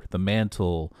core, the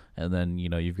mantle, and then,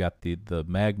 you've got the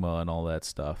magma and all that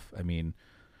stuff. I mean,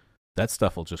 that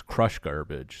stuff will just crush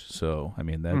garbage. So,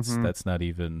 that's not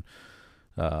even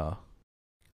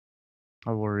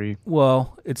a worry.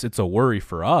 Well, it's a worry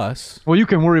for us. Well, you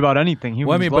can worry about anything.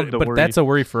 Humans love to worry. But that's a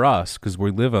worry for us because we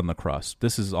live on the crust.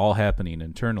 This is all happening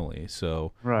internally.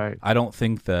 So right. I don't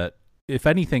think that, if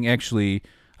anything, actually,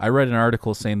 I read an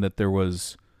article saying that there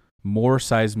was more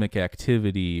seismic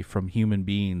activity from human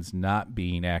beings not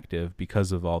being active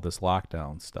because of all this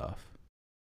lockdown stuff.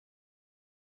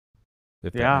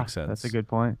 If that makes sense. That's a good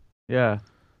point. Yeah.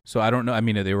 So I don't know. I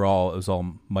mean, it was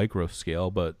all micro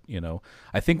scale, but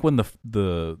I think when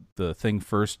the thing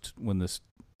first, when this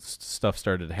stuff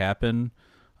started to happen,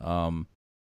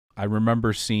 I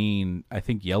remember seeing, I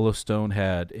think Yellowstone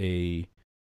had a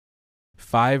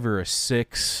 5 or a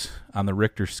 6 on the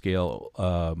Richter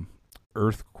scale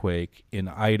earthquake in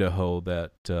Idaho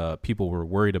that people were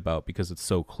worried about because it's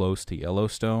so close to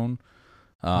Yellowstone.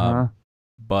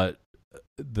 But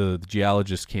the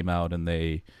geologists came out and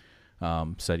they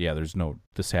said,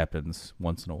 this happens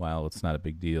once in a while. It's not a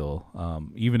big deal.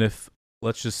 Even if,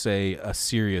 let's just say, a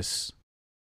serious,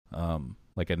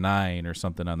 like a 9 or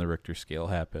something on the Richter scale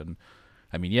happened,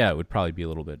 it would probably be a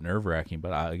little bit nerve-wracking.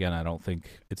 But I don't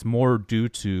think it's more due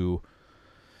to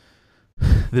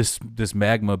this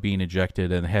magma being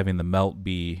ejected and having the melt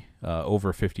be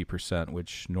over 50%,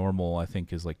 which normal, I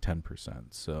think, is like 10%.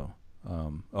 So,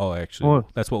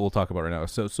 that's what we'll talk about right now.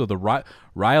 So the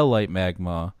rhyolite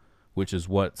magma, which is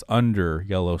what's under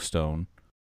Yellowstone,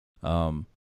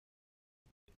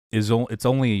 it's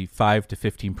only 5 to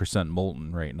 15%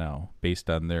 molten right now, based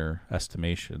on their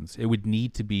estimations. It would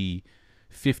need to be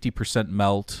 50%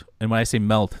 melt, and when I say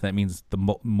melt, that means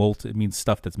it means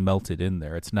stuff that's melted in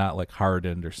there. It's not like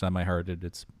hardened or semi-hardened.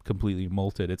 It's completely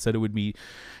molted. It said it would need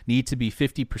to be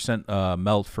 50%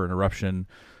 melt for an eruption,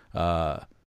 and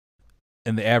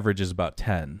the average is about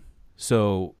 10.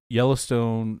 So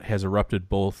Yellowstone has erupted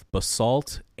both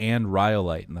basalt and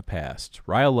rhyolite in the past.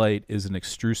 Rhyolite is an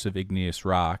extrusive igneous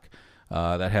rock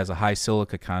that has a high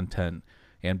silica content,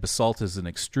 and basalt is an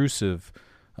extrusive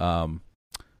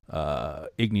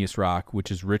igneous rock,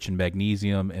 which is rich in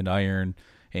magnesium and iron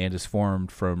and is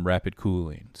formed from rapid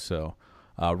cooling. So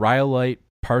rhyolite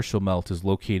partial melt is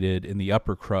located in the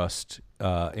upper crust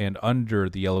and under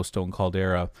the Yellowstone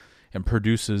caldera, and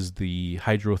produces the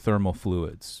hydrothermal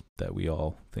fluids that we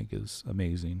all think is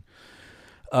amazing.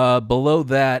 Below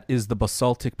that is the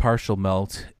basaltic partial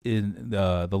melt in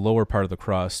the lower part of the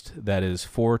crust that is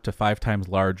 4 to 5 times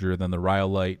larger than the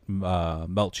rhyolite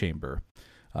melt chamber.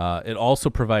 It also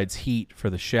provides heat for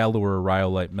the shallower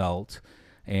rhyolite melt,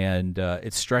 and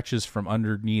it stretches from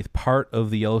underneath part of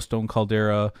the Yellowstone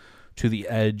caldera to the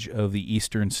edge of the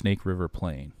eastern Snake River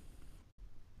Plain.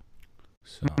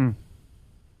 So...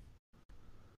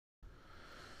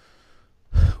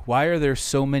 Why are there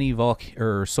so many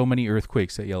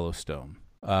earthquakes at Yellowstone?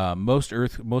 Most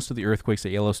of the earthquakes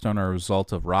at Yellowstone are a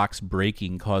result of rocks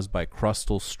breaking caused by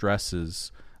crustal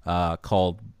stresses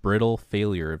called brittle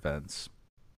failure events.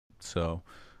 So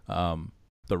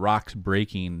the rocks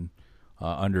breaking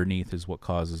underneath is what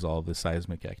causes all the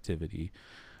seismic activity.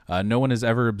 No one has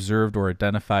ever observed or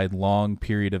identified long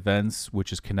period events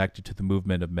which is connected to the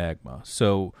movement of magma.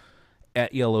 So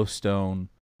at Yellowstone,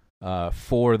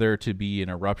 for there to be an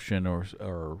eruption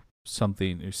or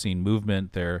something, or seen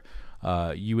movement there,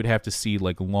 you would have to see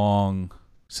like long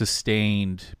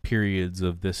sustained periods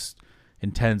of this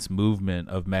intense movement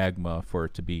of magma for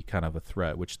it to be kind of a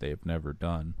threat, which they have never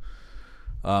done.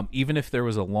 Even if there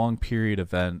was a long period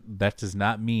event, that does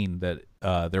not mean that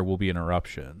there will be an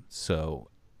eruption. So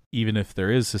even if there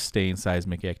is sustained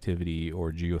seismic activity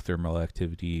or geothermal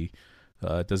activity,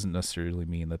 it doesn't necessarily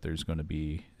mean that there's going to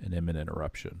be an imminent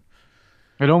eruption.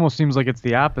 It almost seems like it's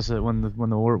the opposite when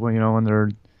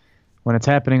it's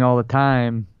happening all the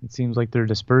time. It seems like they're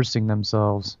dispersing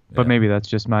themselves. But maybe that's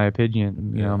just my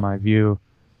opinion, my view.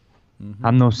 Mm-hmm.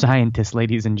 I'm no scientist,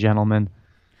 ladies and gentlemen.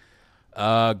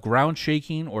 Ground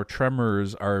shaking or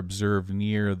tremors are observed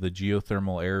near the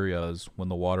geothermal areas when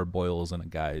the water boils in a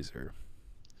geyser.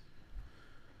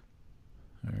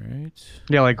 All right.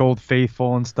 Yeah, like Old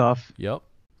Faithful and stuff. Yep.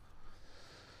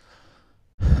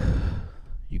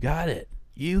 You got it.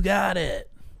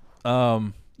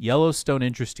 Yellowstone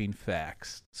interesting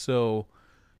facts. So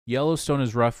Yellowstone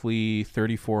is roughly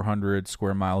 3,400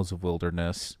 square miles of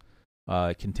wilderness.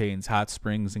 It contains hot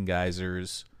springs and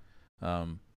geysers.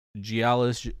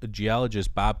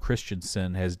 Geologist Bob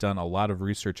Christensen has done a lot of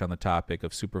research on the topic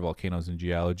of supervolcanoes and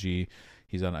geology.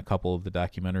 He's done a couple of the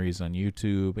documentaries on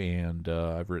YouTube, and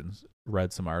I've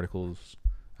read some articles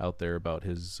out there about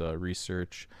his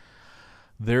research.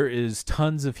 There is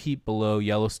tons of heat below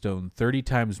Yellowstone, 30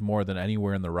 times more than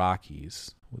anywhere in the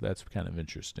Rockies. Well, that's kind of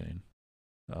interesting.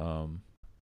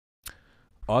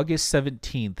 August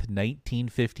 17th,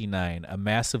 1959, a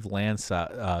massive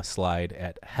landslide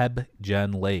at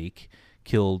Hebgen Lake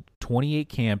killed 28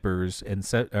 campers, and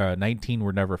 19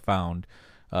 were never found.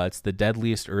 It's the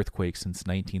deadliest earthquake since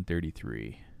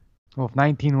 1933. Well, if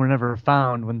 19 were never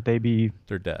found, wouldn't they be...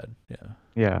 They're dead, yeah.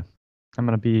 Yeah. I'm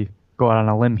going to go out on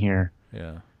a limb here.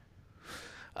 Yeah.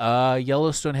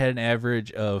 Yellowstone had an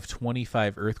average of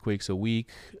 25 earthquakes a week.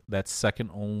 That's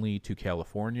second only to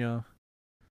California.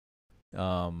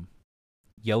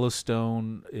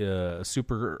 Yellowstone, a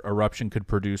super eruption could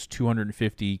produce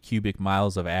 250 cubic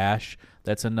miles of ash.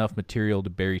 That's enough material to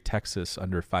bury Texas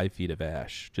under 5 feet of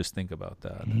ash. Just think about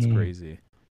that. That's crazy.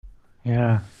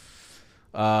 Yeah.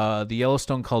 The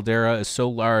Yellowstone caldera is so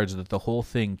large that the whole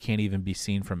thing can't even be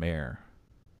seen from air.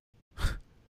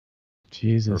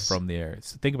 Jesus. Or from the air.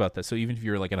 So think about that. So even if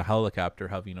you're like in a helicopter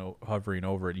hovering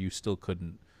over it, you still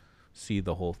couldn't see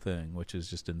the whole thing, which is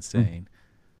just insane.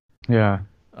 Yeah.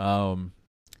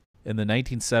 In the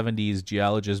 1970s,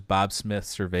 geologist Bob Smith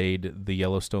surveyed the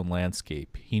Yellowstone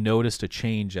landscape. He noticed a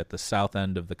change at the south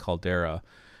end of the caldera.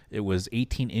 It was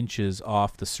 18 inches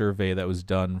off the survey that was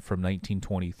done from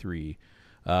 1923.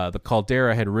 The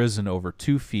caldera had risen over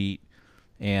 2 feet,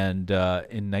 and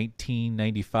in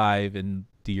 1995, in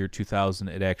the year 2000,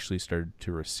 it actually started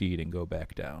to recede and go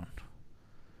back down.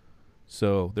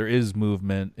 So there is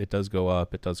movement. It does go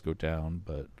up. It does go down,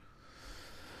 but...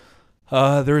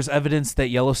 there is evidence that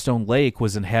Yellowstone Lake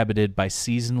was inhabited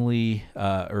seasonally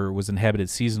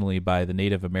by the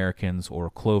Native Americans or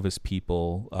Clovis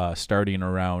people starting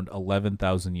around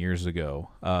 11,000 years ago.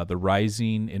 The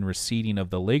rising and receding of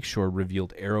the lakeshore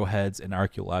revealed arrowheads and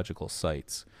archaeological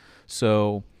sites.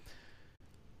 So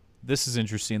this is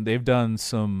interesting. They've done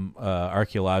some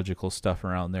archaeological stuff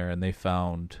around there, and they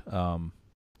found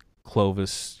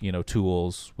Clovis,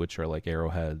 tools, which are like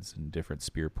arrowheads and different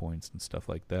spear points and stuff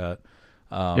like that.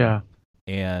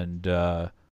 And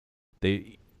they're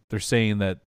saying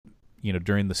that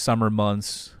during the summer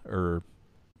months or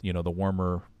the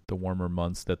warmer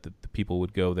months that the people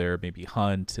would go there, maybe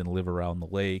hunt and live around the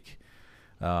lake,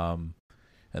 and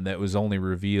that was only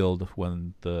revealed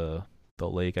when the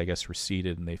lake, I guess,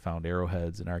 receded and they found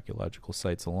arrowheads and archaeological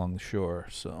sites along the shore.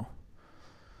 So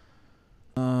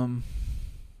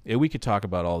we could talk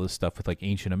about all this stuff with like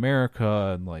ancient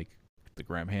America and like the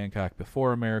Graham Hancock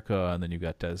before America, and then you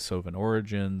got Denisovan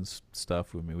origins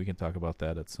stuff. I mean, we can talk about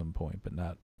that at some point, but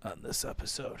not on this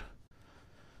episode.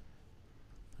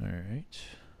 All right.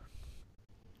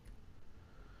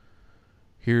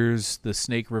 Here's the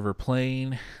Snake River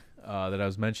Plain that I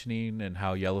was mentioning, and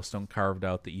how Yellowstone carved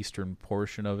out the eastern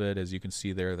portion of it. As you can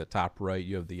see there, the top right,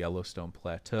 you have the Yellowstone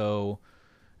Plateau,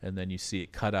 and then you see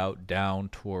it cut out down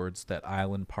towards that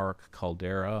Island Park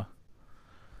caldera.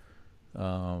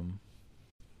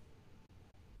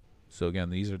 So again,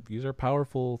 these are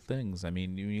powerful things. I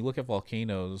mean, when you look at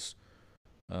volcanoes,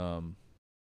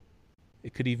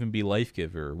 it could even be life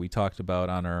giver. We talked about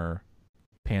on our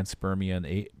panspermia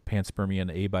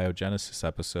and abiogenesis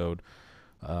episode,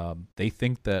 they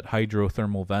think that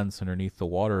hydrothermal vents underneath the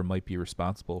water might be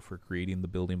responsible for creating the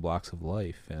building blocks of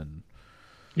life. And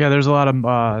Yeah, there's a lot of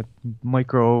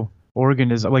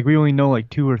microorganisms. Like we only know like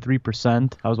 2 or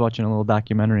 3%. I was watching a little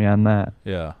documentary on that.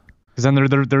 yeah, Because then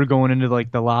they're going into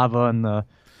like the lava and the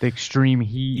extreme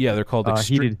heat. yeah, they're called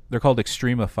heated. they're called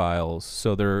extremophiles.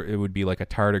 So it would be like a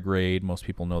tardigrade. Most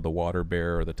people know the water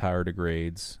bear or the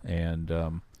tardigrades.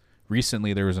 And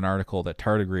recently there was an article that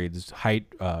tardigrades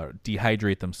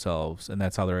dehydrate themselves, and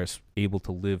that's how they're able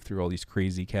to live through all these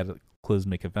crazy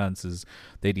cataclysmic events. Is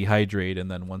they dehydrate,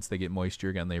 and then once they get moisture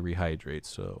again, they rehydrate.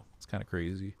 So it's kind of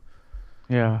crazy.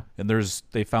 Yeah. And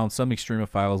they found some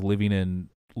extremophiles living in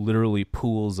literally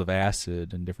pools of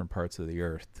acid in different parts of the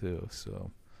earth too. So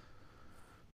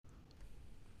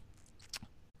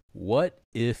what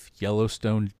if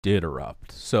Yellowstone did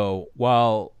erupt? So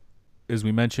while, as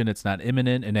we mentioned, it's not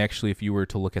imminent, and actually if you were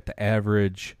to look at the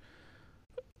average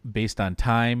based on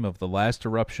time of the last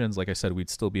eruptions, like I said, we'd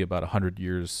still be about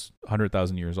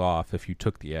 100,000 years off if you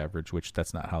took the average, which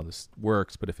that's not how this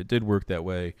works. But if it did work that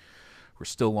way, we're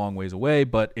still a long ways away.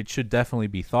 But it should definitely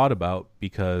be thought about,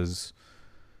 because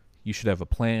you should have a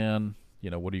plan.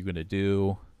 What are you going to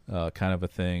do? Kind of a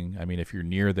thing. I mean, if you're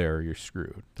near there, you're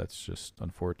screwed. That's just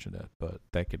unfortunate. But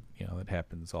that could, that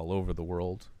happens all over the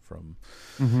world, from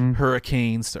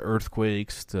hurricanes to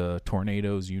earthquakes to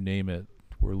tornadoes, you name it.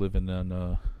 We're living on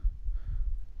a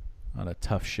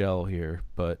tough shell here.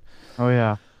 But Oh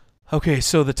yeah. okay,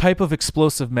 so the type of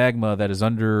explosive magma that is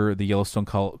under the Yellowstone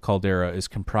caldera is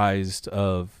comprised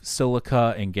of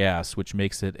silica and gas, which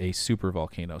makes it a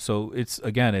supervolcano. So it's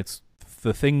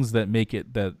the things that make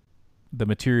it, that the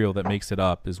material that makes it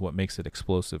up is what makes it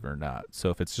explosive or not. So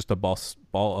if it's just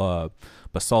a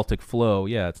basaltic flow,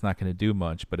 yeah, it's not going to do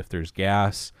much. But if there's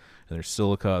gas and there's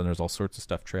silica and there's all sorts of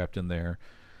stuff trapped in there,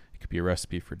 it could be a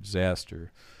recipe for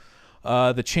disaster.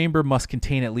 The chamber must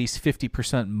contain at least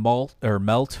 50%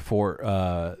 melt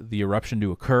for the eruption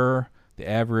to occur. The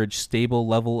average stable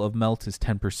level of melt is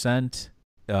 10%.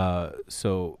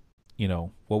 So,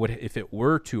 what would, if it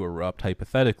were to erupt,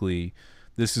 hypothetically,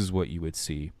 this is what you would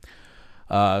see.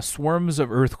 Swarms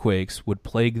of earthquakes would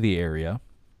plague the area.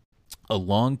 A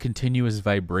long continuous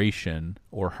vibration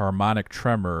or harmonic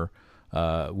tremor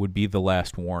would be the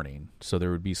last warning. So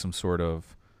there would be some sort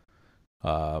of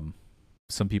some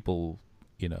people,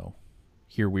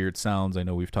 hear weird sounds. I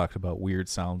know we've talked about weird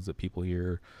sounds that people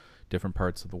hear different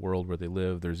parts of the world where they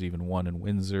live. There's even one in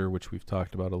Windsor, which we've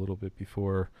talked about a little bit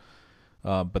before.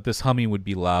 But this humming would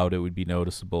be loud. It would be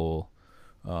noticeable.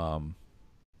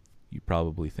 You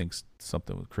probably think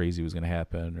something crazy was going to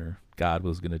happen, or God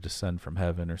was going to descend from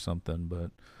heaven or something.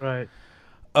 But Right.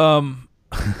 Well,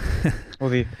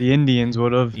 the Indians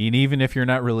would have. And even if you're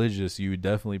not religious, you would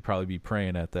definitely probably be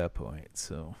praying at that point.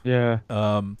 So Yeah.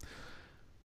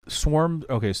 Swarm.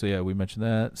 Okay, so yeah, we mentioned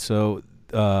that. So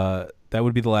that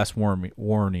would be the last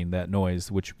warning. That noise,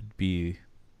 which would be,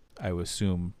 I would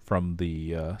assume, from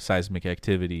the seismic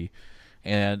activity,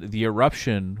 and the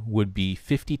eruption would be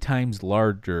 50 times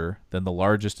larger than the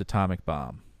largest atomic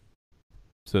bomb.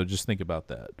 So just think about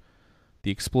that.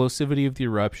 The explosivity of the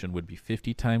eruption would be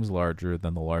 50 times larger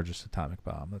than the largest atomic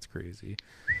bomb. That's crazy.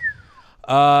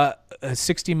 A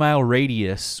 60-mile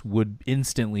radius would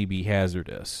instantly be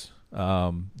hazardous.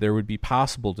 There would be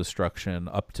possible destruction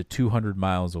up to 200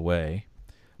 miles away.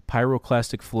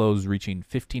 Pyroclastic flows reaching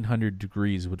 1,500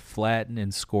 degrees would flatten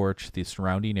and scorch the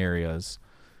surrounding areas.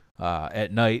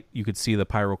 At night, you could see the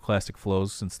pyroclastic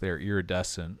flows since they're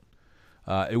iridescent.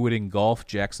 It would engulf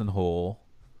Jackson Hole.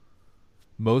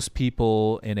 Most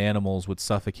people and animals would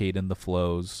suffocate in the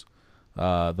flows.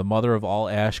 The mother of all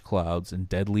ash clouds and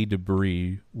deadly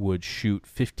debris would shoot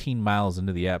 15 miles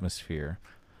into the atmosphere.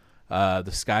 The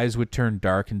skies would turn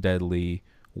dark and deadly.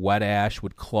 Wet ash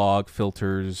would clog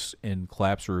filters and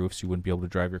collapse roofs. You wouldn't be able to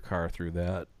drive your car through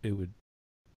that. It would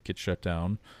get shut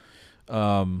down.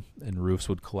 And roofs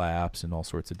would collapse and all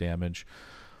sorts of damage.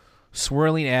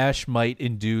 Swirling ash might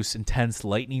induce intense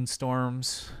lightning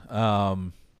storms.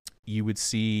 You would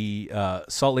see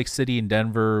Salt Lake City and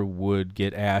Denver would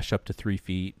get ash up to 3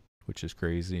 feet, which is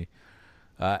crazy.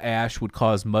 Ash would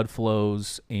cause mud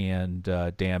flows and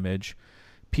damage.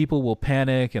 People will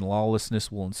panic and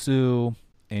lawlessness will ensue,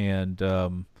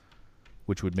 and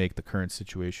which would make the current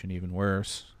situation even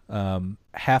worse.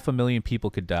 500,000 people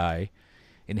could die.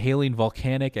 Inhaling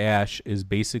volcanic ash is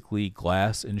basically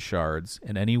glass and shards,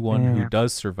 and anyone who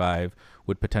does survive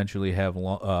would potentially have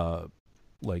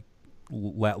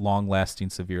long-lasting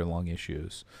severe lung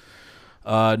issues.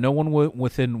 No one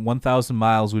within 1,000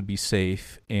 miles would be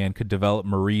safe and could develop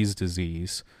Marie's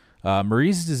disease.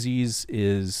 Marie's disease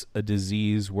is a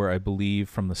disease where I believe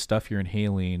from the stuff you're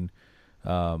inhaling,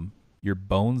 your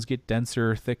bones get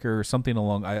denser, thicker, something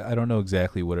along. I don't know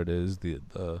exactly what it is,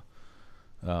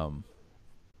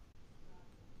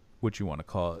 what you want to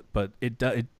call it, but it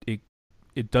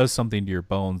does something to your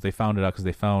bones. They found it out because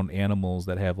they found animals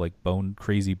that have like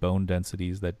crazy bone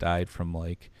densities that died from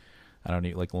like, I don't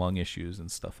know, like lung issues and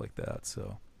stuff like that.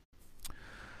 So.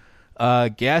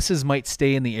 Gases might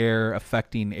stay in the air,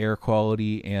 affecting air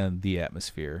quality and the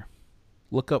atmosphere.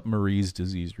 Look up Marie's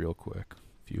disease real quick,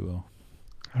 if you will.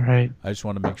 All right. I just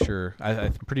want to make sure.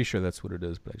 I'm pretty sure that's what it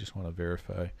is, but I just want to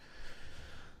verify.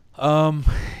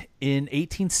 In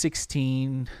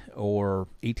 1816 or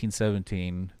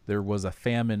 1817, there was a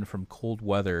famine from cold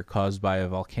weather caused by a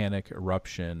volcanic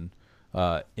eruption.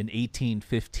 In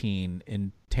 1815,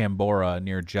 in Tambora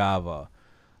near Java,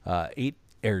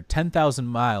 10,000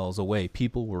 miles away,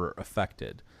 people were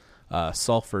affected.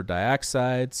 Sulfur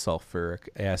dioxide, sulfuric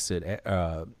acid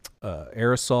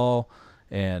aerosol,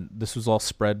 and this was all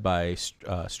spread by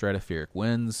stratospheric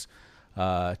winds.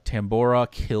 Tambora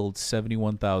killed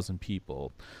 71,000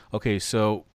 people. Okay,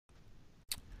 so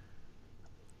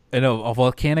a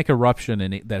volcanic eruption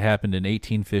that happened in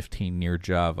 1815 near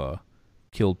Java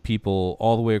killed people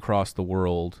all the way across the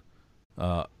world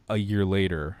a year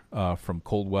later from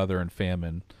cold weather and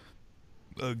famine.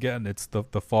 Again, it's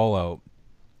the fallout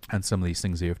and some of these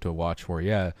things you have to watch for.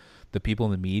 Yeah, the people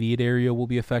in the immediate area will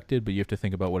be affected, but you have to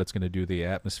think about what it's going to do to the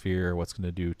atmosphere, what's going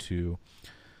to do to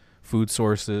food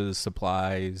sources,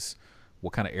 supplies,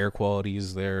 what kind of air quality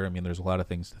is there. I mean, there's a lot of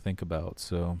things to think about.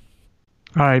 So,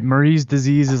 all right, Marie's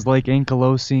disease is like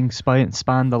ankylosing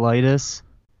spondylitis.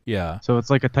 Yeah. So it's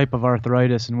like a type of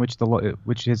arthritis in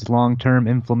which is long-term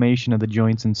inflammation of the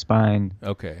joints and spine.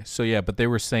 Okay. So yeah, but they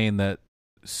were saying that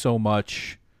so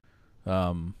much,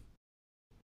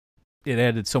 it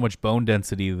added so much bone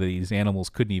density that these animals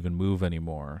couldn't even move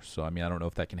anymore. So I mean, I don't know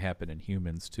if that can happen in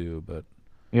humans too, but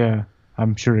yeah,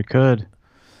 I'm sure it could.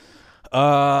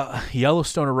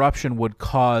 Yellowstone eruption would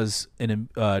cause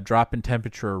a drop in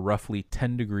temperature of roughly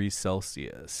 10 degrees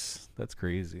Celsius. That's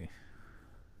crazy.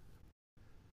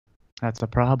 That's a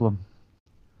problem.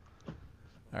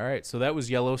 All right, so that was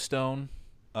Yellowstone.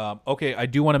 Okay, I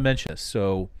do want to mention this.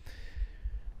 So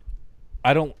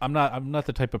I'm not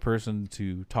the type of person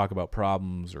to talk about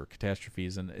problems or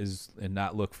catastrophes and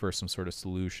not look for some sort of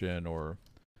solution or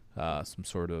some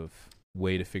sort of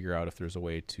way to figure out if there's a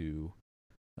way to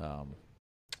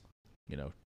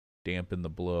dampen the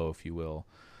blow, if you will.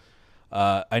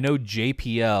 I know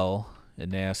JPL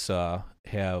and NASA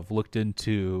have looked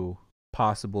into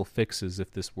possible fixes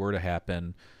if this were to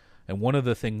happen, and one of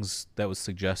the things that was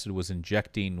suggested was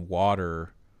injecting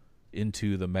water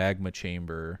into the magma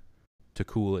chamber to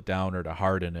cool it down or to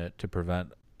harden it to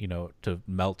prevent to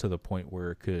melt to the point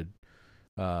where it could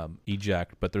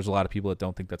eject. But there's a lot of people that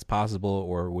don't think that's possible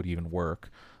or would even work.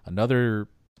 Another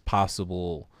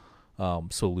possible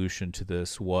solution to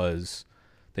this was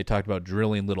they talked about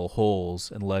drilling little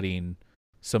holes and letting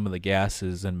some of the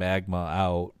gases and magma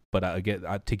out. But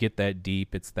to get that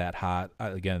deep, it's that hot.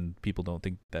 Again, people don't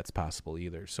think that's possible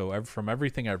either. So from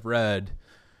everything I've read,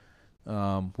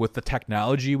 with the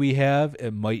technology we have,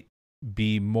 it might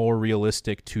be more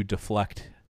realistic to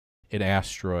deflect an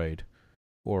asteroid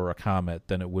or a comet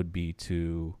than it would be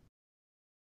to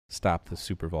stop the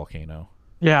supervolcano.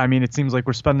 Yeah, I mean, it seems like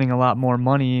we're spending a lot more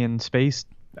money in space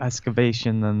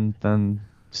excavation than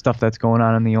stuff that's going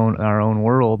on in our own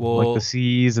world, like the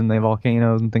seas and the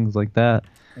volcanoes and things like that.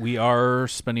 We are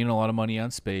spending a lot of money on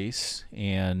space,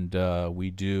 and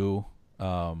we do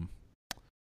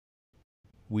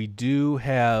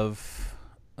have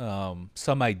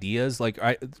some ideas. Like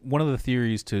one of the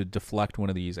theories to deflect one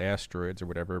of these asteroids or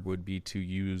whatever would be to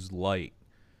use light,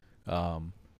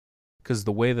 because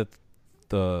the way that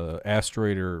the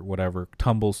asteroid or whatever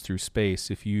tumbles through space,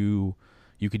 if you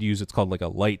could use, it's called like a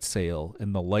light sail,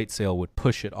 and the light sail would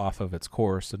push it off of its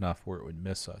course enough where it would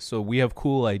miss us. So we have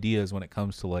cool ideas when it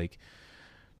comes to like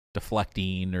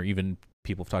deflecting, or even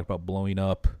people have talked about blowing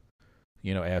up,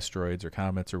 asteroids or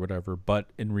comets or whatever. But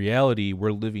in reality,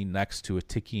 we're living next to a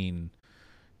ticking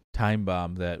time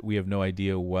bomb that we have no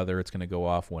idea whether it's going to go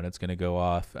off, when it's going to go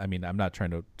off. I mean, I'm not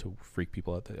trying to freak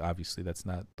people out. Obviously, that's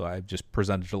not. I've just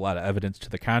presented a lot of evidence to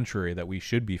the contrary that we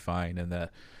should be fine and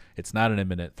that it's not an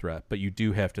imminent threat. But you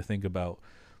do have to think about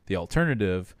the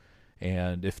alternative,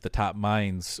 and if the top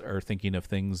minds are thinking of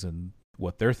things and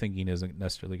what they're thinking isn't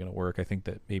necessarily going to work, I think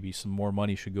that maybe some more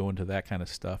money should go into that kind of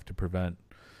stuff to prevent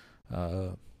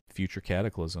future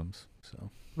cataclysms. So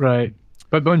right.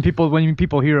 But when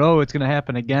people hear, oh, it's going to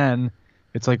happen again,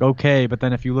 it's like, okay. But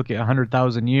then if you look at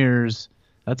 100,000 years,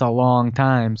 That's a long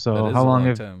time. So That is how a long long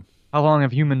have time. how long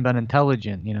have human been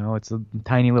intelligent? It's a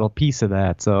tiny little piece of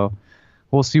that. So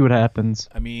we'll see what happens.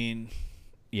 I mean,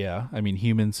 yeah. I mean,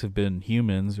 humans have been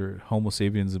humans, or Homo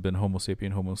sapiens have been Homo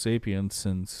sapiens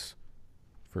since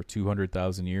for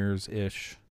 200,000 years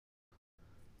ish.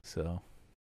 So.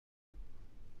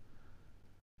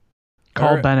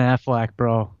 Call right. Ben Affleck,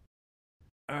 bro.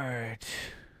 All right.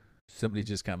 Somebody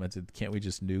just commented, can't we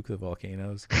just nuke the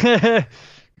volcanoes?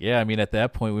 Yeah, I mean, at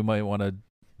that point, we might want to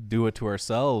do it to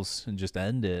ourselves and just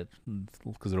end it,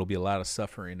 because there'll be a lot of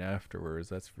suffering afterwards,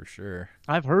 that's for sure.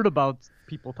 I've heard about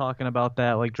people talking about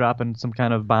that, like dropping some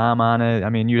kind of bomb on it. I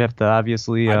mean, you'd have to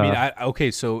obviously. I mean, okay,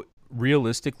 so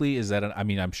realistically, is that, I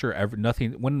mean, I'm sure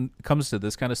nothing, when it comes to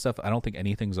this kind of stuff, I don't think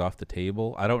anything's off the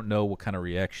table. I don't know what kind of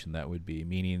reaction that would be,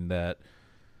 meaning that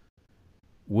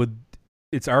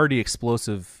it's already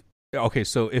explosive. Okay,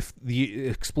 so if the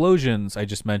explosions I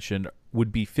just mentioned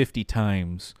would be 50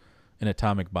 times an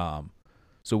atomic bomb,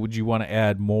 so would you want to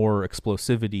add more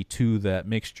explosivity to that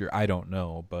mixture? I don't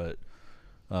know, but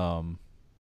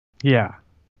yeah.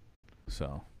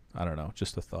 So I don't know,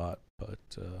 just a thought. But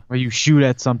Or you shoot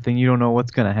at something, you don't know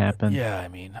what's gonna happen. yeah, I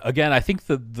mean, again, I think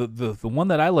the one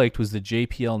that I liked was the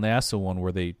JPL NASA one,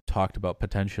 where they talked about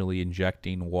potentially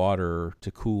injecting water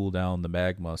to cool down the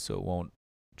magma so it won't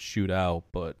shoot out.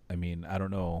 But I mean, I don't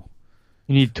know.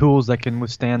 You need tools that can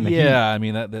withstand the heat. Yeah, I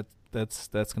mean that's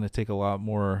going to take a lot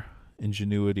more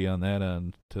ingenuity on that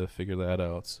end to figure that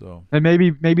out. So And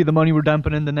maybe the money we're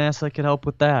dumping into NASA could help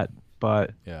with that,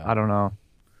 but yeah, I don't know.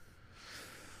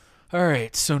 All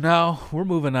right, so now we're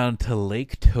moving on to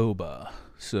Lake Toba.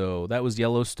 So that was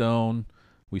Yellowstone.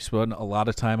 We spent a lot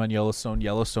of time on Yellowstone.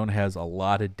 Yellowstone has a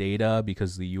lot of data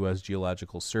because of the U.S.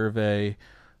 Geological Survey,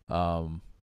 and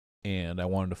I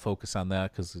wanted to focus on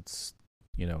that because it's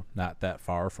not that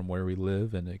far from where we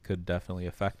live, and it could definitely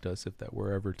affect us if that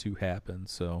were ever to happen.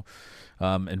 So,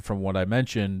 and from what I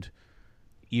mentioned,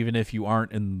 even if you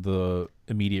aren't in the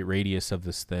immediate radius of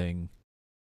this thing,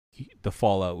 the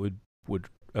fallout would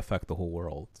affect the whole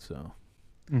world. So,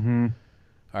 Mm-hmm.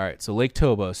 all right. So Lake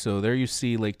Toba. So there you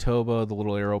see Lake Toba, the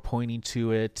little arrow pointing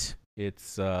to it.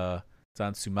 It's on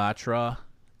Sumatra,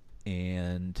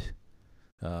 and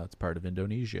it's part of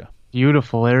Indonesia.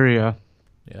 Beautiful area.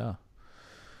 Yeah.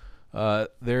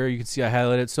 There you can see I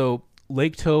highlighted. So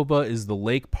Lake Toba is the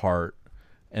lake part,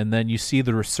 and then you see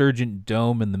the resurgent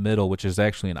dome in the middle, which is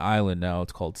actually an island now.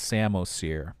 It's called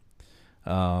Samosir.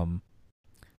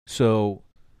 So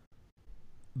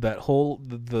that whole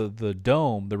the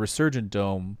dome, the resurgent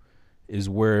dome, is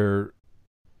where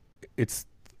it's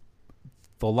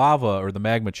the lava or the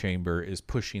magma chamber is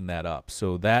pushing that up.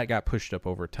 So that got pushed up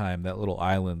over time. That little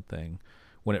island thing,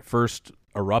 when it first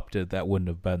erupted, that wouldn't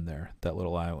have been there. That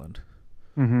little island.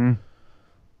 Mm-hmm.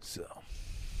 So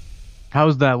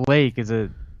How's that lake? Is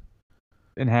it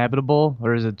inhabitable,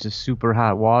 or is it just super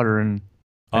hot water and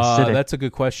acidic? that's a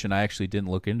good question. I actually didn't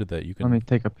look into that. You can Let me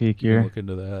take a peek you can here. look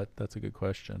into that. That's a good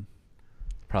question.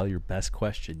 Probably your best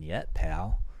question yet,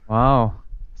 pal. Wow,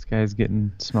 this guy's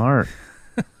getting smart.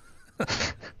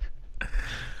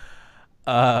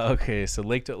 Okay, so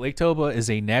Lake Toba is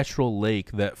a natural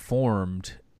lake that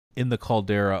formed in the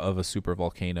caldera of a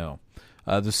supervolcano.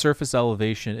 The surface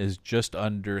elevation is just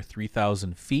under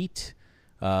 3,000 feet,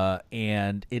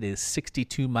 and it is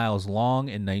 62 miles long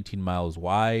and 19 miles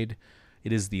wide.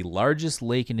 It is the largest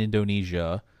lake in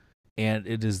Indonesia, and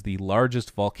it is the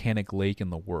largest volcanic lake in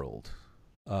the world.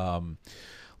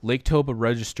 Lake Toba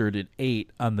registered an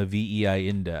 8 on the VEI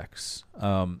index.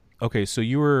 Okay, so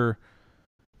you were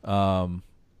talking.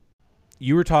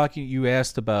 You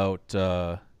asked about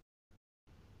the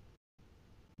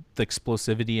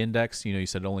explosivity index. You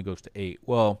said it only goes to 8.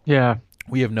 Well, Yeah.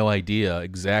 we have no idea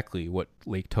exactly what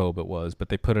Lake Toba was, but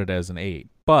they put it as an 8.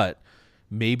 But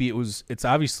maybe it's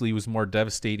obviously was more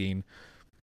devastating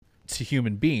to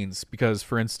human beings because,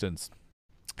 for instance,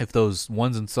 if those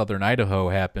ones in southern Idaho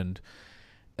happened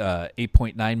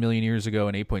 8.9 million years ago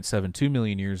and 8.72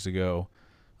 million years ago,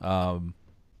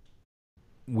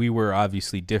 we were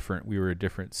obviously different. We were a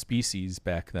different species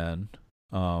back then.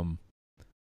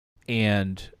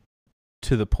 And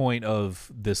to the point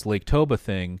of this Lake Toba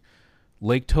thing,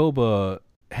 Lake Toba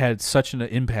had such an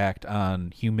impact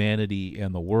on humanity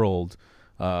and the world.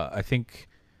 I think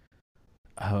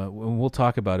we'll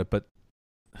talk about it, but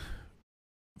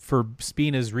for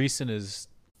being as recent as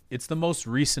it's the most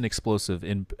recent explosive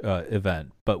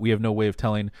event, but we have no way of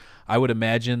telling. I would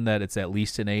imagine that it's at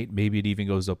least an 8. Maybe it even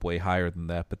goes up way higher than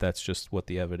that, but that's just what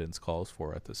the evidence calls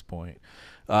for at this point.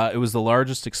 It was the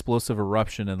largest explosive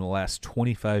eruption in the last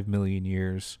 25 million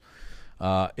years.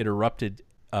 It erupted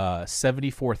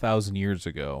 74,000 years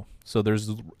ago. So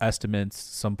there's estimates.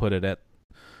 Some put it at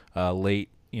late,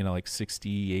 like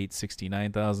 68,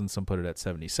 69,000. Some put it at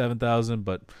 77,000.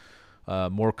 But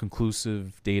more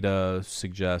conclusive data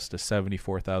suggest a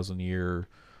 74,000 year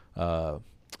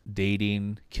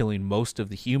dating, killing most of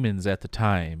the humans at the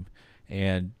time,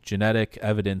 and genetic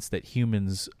evidence that human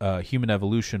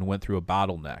evolution went through a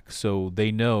bottleneck. So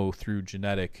they know through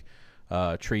genetic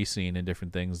tracing and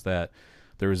different things that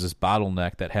there was this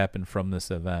bottleneck that happened from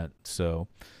this event. So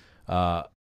a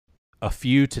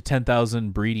few to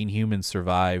 10,000 breeding humans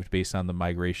survived based on the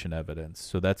migration evidence.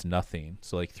 So that's nothing.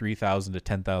 So like 3,000 to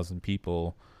 10,000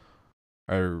 people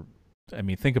are,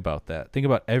 think about that. Think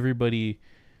about everybody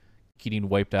getting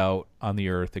wiped out on the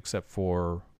earth except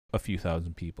for a few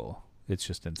thousand people. It's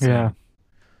just insane.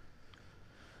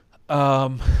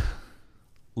 Yeah.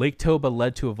 Lake Toba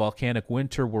led to a volcanic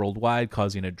winter worldwide,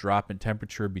 causing a drop in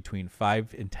temperature between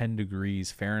 5 and 10 degrees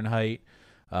Fahrenheit.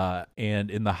 And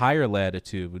in the higher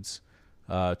latitudes,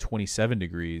 27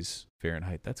 degrees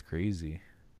Fahrenheit. That's crazy.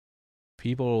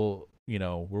 People,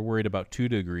 we're worried about 2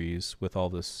 degrees with all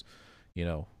this,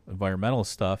 environmental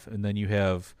stuff. And then you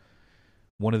have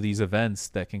one of these events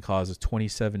that can cause a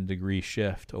 27-degree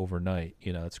shift overnight.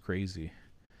 It's crazy.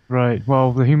 Right.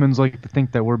 Well, the humans like to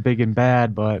think that we're big and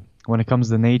bad, but when it comes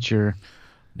to nature,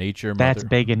 that's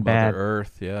big and bad. Mother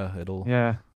Earth, yeah, it'll.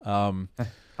 Yeah. I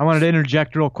wanted to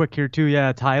interject real quick here too.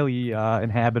 Yeah, it's highly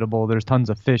inhabitable. There's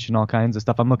tons of fish and all kinds of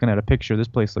stuff. I'm looking at a picture. This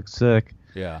place looks sick.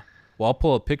 Yeah. Well, I'll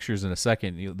pull up pictures in a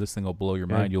second. This thing will blow your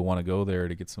mind. You'll want to go there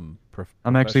to get some.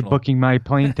 I'm actually booking my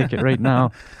plane ticket right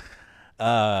now.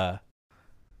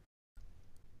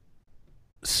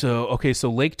 So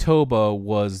Lake Toba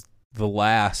was the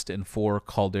last in 4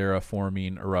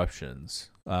 caldera-forming eruptions.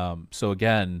 So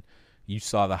again, you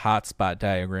saw the hotspot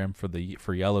diagram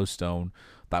for Yellowstone.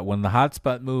 That when the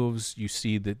hotspot moves, you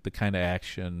see the kind of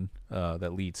action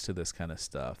that leads to this kind of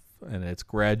stuff, and it's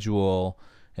gradual,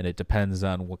 and it depends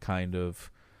on what kind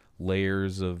of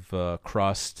layers of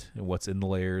crust and what's in the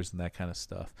layers and that kind of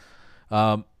stuff.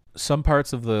 Some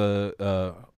parts of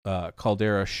the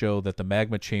caldera show that the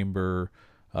magma chamber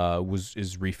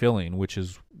is refilling, which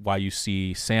is why you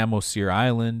see Samosir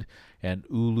Island and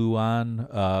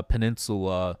Uluan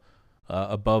Peninsula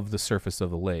above the surface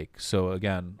of the lake. So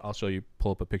again, I'll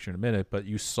pull up a picture in a minute, but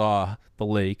you saw the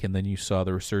lake, and then you saw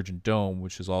the resurgent dome,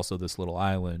 which is also this little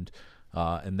island,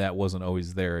 and that wasn't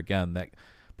always there. Again,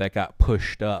 that got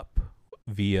pushed up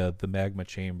via the magma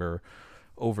chamber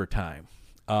over time.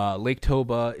 Lake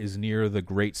Toba is near the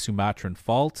Great Sumatran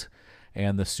Fault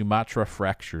and the Sumatra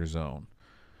Fracture Zone.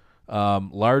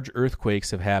 Large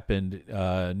earthquakes have happened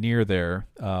near there,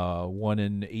 one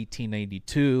in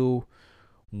 1892,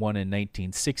 one in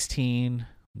 1916,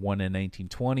 one in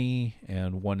 1920,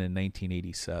 and one in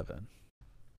 1987.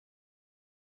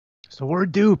 So we're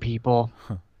due, people.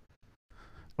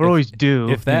 We're always due.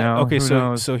 If that okay,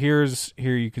 so here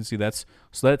you can see that's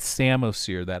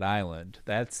Samosir, that island.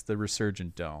 That's the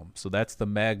resurgent dome. So that's the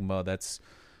magma that's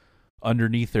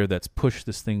underneath there that's pushed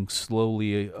this thing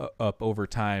slowly up over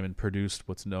time and produced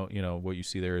what you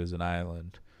see there is an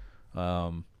island.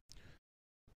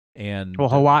 And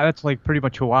Hawaii, that's like pretty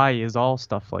much Hawaii is all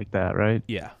stuff like that, right?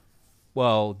 Yeah.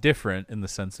 Well, different in the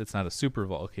sense it's not a super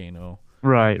volcano.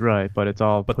 Right, but it's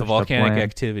all. But the volcanic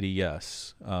activity,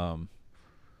 yes, does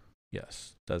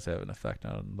have an effect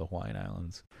on the Hawaiian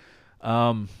Islands.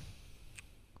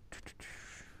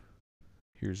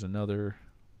 Here's another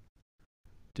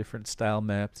different style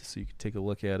map so you can take a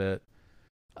look at it.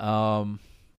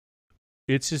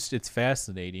 It's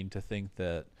fascinating to think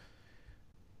that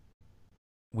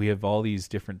we have all these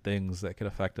different things that could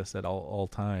affect us at all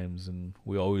times, and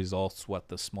we always all sweat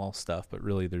the small stuff, but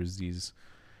really there's these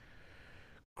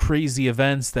crazy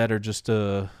events that are just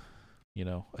a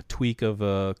tweak of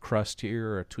a crust here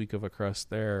or a tweak of a crust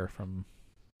there from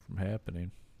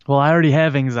happening. Well, I already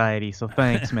have anxiety, so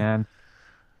thanks, man.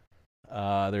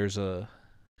 There's a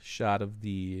shot of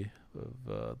the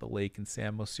lake in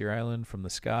Samosir Island from the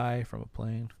sky, from a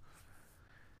plane.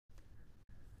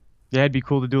 Yeah, it'd be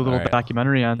cool to do a little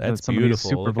documentary on some of these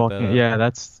super volcanoes. Yeah,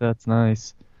 that's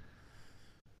nice.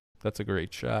 That's a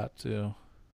great shot too.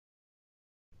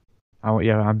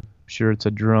 I'm sure it's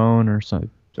a drone or something.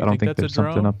 I don't think there's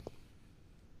something up,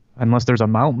 unless there's a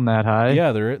mountain that high.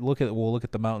 Yeah, we'll look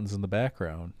at the mountains in the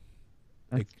background.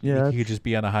 You could just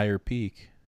be on a higher peak.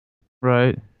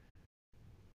 Right.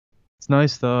 It's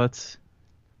nice though. It's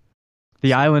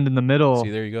the island in the middle. See,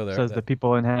 there you go. There says the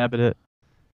people inhabit it.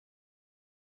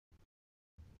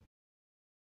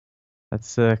 That's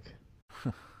sick.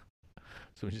 So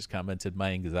we just commented,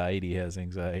 my anxiety has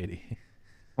anxiety.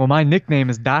 Well, my nickname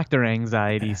is Doctor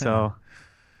Anxiety, so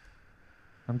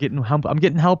I'm getting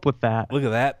help with that. Look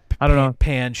at that I don't know.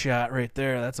 pan shot right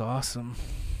there. That's awesome.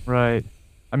 Right.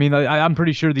 I mean, I'm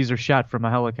pretty sure these are shot from a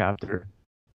helicopter.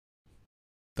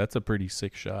 That's a pretty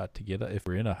sick shot to get if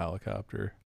we're in a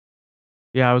helicopter.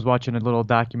 Yeah, I was watching a little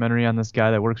documentary on this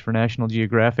guy that works for National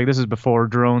Geographic. This is before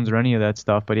drones or any of that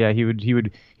stuff, but yeah,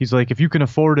 he's like, if you can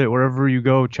afford it, wherever you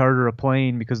go, charter a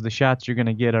plane because the shots you're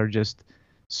gonna get are just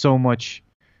so much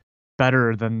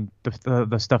better than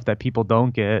the stuff that people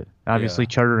don't get. Obviously, Yeah.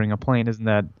 chartering a plane isn't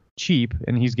that cheap,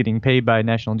 and he's getting paid by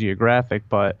National Geographic,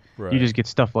 but you Right. just get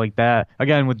stuff like that.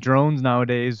 Again, with drones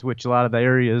nowadays, which a lot of the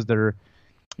areas they're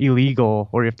illegal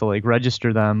or you have to like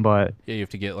register them, but Yeah, you have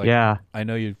to get like yeah. I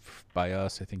know you by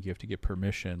us. I think you have to get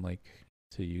permission like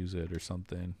to use it or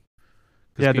something.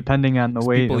 Yeah, depending on the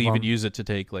weight people of even them. use it to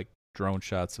take like drone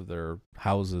shots of their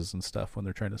houses and stuff when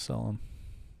they're trying to sell them.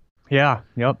 Yeah,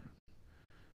 yep.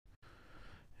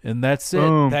 And that's it.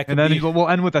 Boom. That could And then be. we'll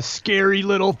end with a scary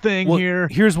little thing Well, here.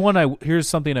 here's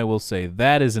something I will say.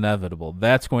 That is inevitable.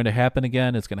 That's going to happen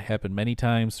again. It's going to happen many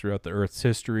times throughout the Earth's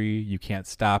history. You can't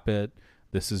stop it.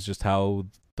 This is just how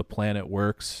the planet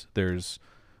works. There's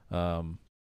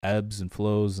ebbs and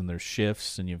flows, and there's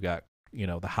shifts, and you've got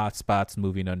the hot spots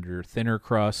moving under thinner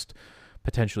crust,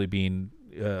 potentially being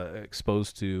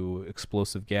exposed to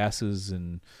explosive gases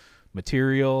and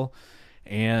material,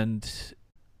 and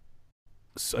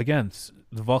so again,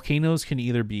 the volcanoes can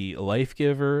either be a life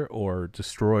giver or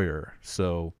destroyer.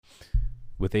 So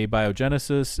with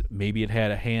abiogenesis, maybe it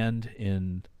had a hand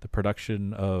in the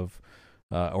production of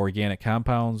organic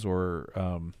compounds or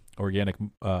organic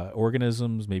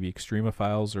organisms, maybe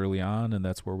extremophiles early on, and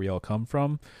that's where we all come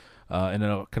from. And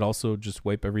it could also just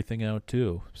wipe everything out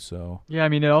too. So Yeah, I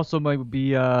mean, it also might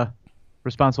be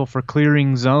responsible for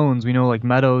clearing zones. We know like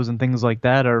meadows and things like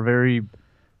that are very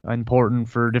important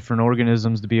for different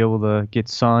organisms to be able to get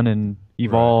sun and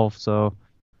evolve. So,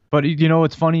 but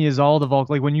what's funny is all the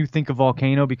like when you think of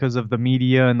volcano because of the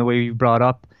media and the way you brought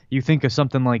up, you think of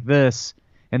something like this,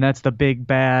 and that's the big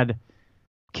bad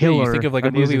killer. Yeah, you think of like a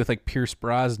Are these- movie with like Pierce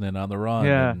Brosnan on the run,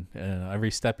 Yeah. and every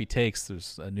step he takes,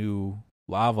 there's a new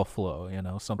lava flow.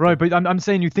 Something. Right, but I'm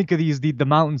saying you think of the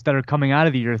mountains that are coming out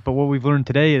of the earth, but what we've learned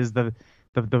today is the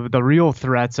real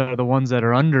threats are the ones that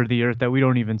are under the earth that we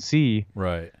don't even see.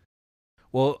 Right.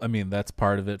 Well, I mean, that's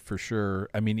part of it for sure.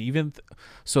 I mean, even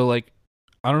so, like,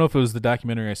 I don't know if it was the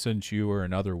documentary I sent you or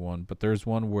another one, but there's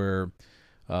one where,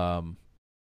 I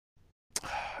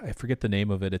forget the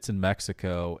name of it. It's in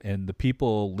Mexico, and the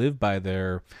people live by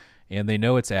there, and they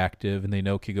know it's active, and they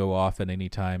know it could go off at any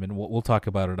time. And we'll talk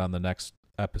about it on the next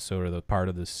episode or the part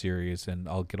of this series, and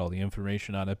I'll get all the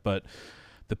information on it. But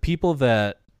the people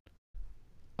that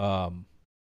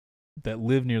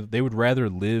live near, they would rather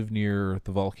live near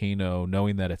the volcano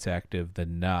knowing that it's active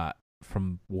than not,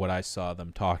 from what I saw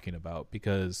them talking about,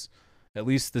 because at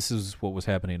least this is what was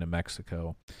happening in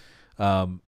Mexico.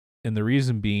 And the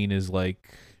reason being is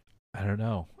like, I don't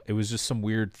know, it was just some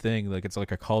weird thing, like it's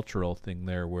like a cultural thing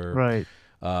there where Right.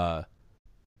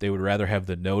 they would rather have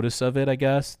the notice of it, I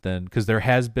guess, than, because there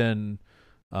has been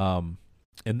and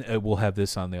we'll have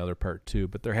this on the other part too,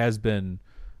 but there has been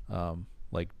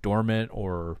like dormant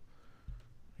or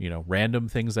random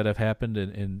things that have happened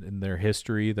in their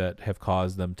history that have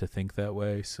caused them to think that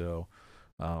way. So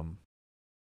that'll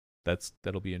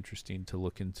be interesting to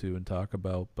look into and talk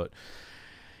about. But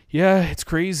yeah, it's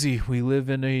crazy. We live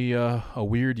in a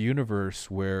weird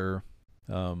universe where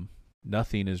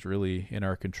nothing is really in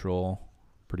our control,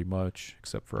 pretty much,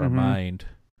 except for our mind,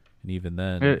 and even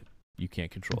then, you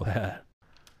can't control that.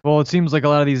 Well, it seems like a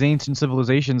lot of these ancient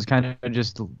civilizations kind of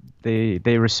just they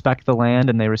respect the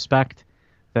land and they respect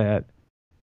that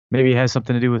maybe it has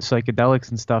something to do with psychedelics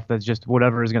and stuff. That's just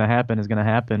whatever is going to happen is going to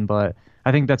happen. But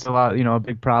I think that's a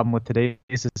big problem with today's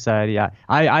society.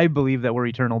 I believe that we're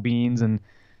eternal beings, and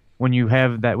when you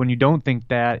don't think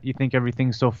that, you think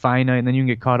everything's so finite, and then you can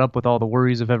get caught up with all the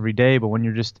worries of every day. But when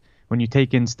you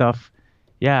take in stuff,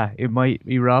 yeah, it might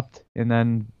erupt, and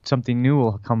then something new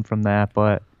will come from that.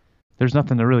 But there's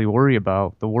nothing to really worry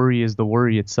about. The worry is the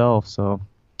worry itself. So.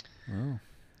 Oh.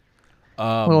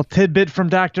 A little tidbit from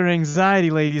Dr. Anxiety,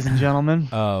 ladies and gentlemen.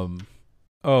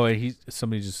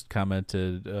 Somebody just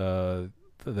commented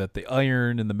that the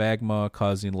iron in the magma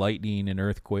causing lightning and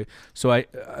earthquake. So I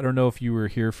don't know if you were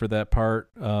here for that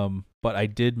part, but I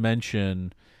did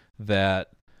mention that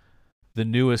the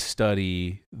newest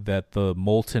study that the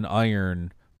molten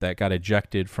iron that got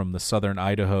ejected from the southern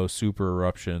Idaho super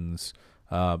eruptions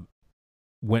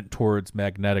went towards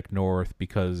magnetic north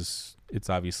because it's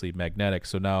obviously magnetic.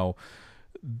 So now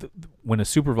when a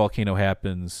supervolcano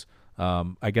happens,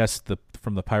 I guess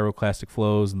from the pyroclastic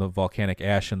flows and the volcanic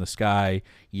ash in the sky,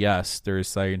 yes, there is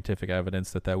scientific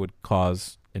evidence that would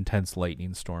cause intense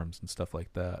lightning storms and stuff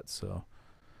like that. So,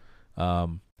 but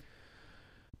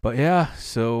yeah,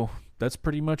 so that's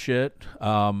pretty much it.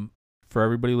 For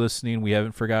everybody listening, we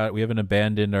haven't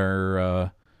abandoned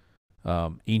our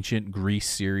ancient Greece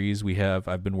series.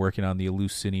 I've been working on the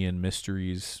Eleusinian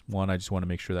Mysteries one. I just want to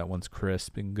make sure that one's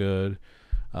crisp and good.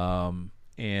 And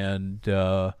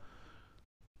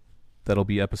that'll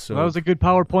be episode. Well, that was a good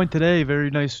PowerPoint today. Very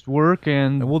nice work,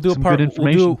 and we'll do some good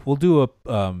information. We'll do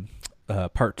a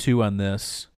part 2 on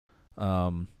this,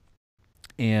 and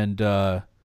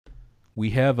we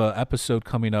have an episode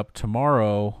coming up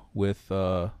tomorrow with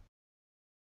our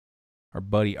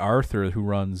buddy Arthur, who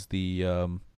runs the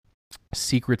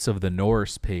Secrets of the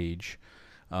Norse page,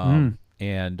 and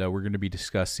we're going to be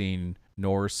discussing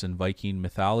Norse and Viking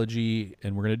mythology,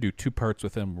 and we're going to do 2 parts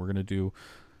with him. We're going to do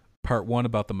part 1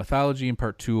 about the mythology, and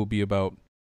part 2 will be about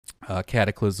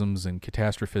cataclysms and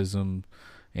catastrophism,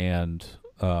 and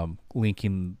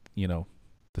linking, the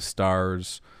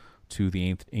stars to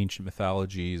the ancient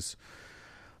mythologies.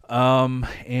 And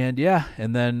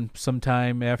then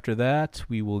sometime after that,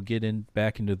 we will get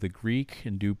back into the Greek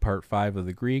and do part 5 of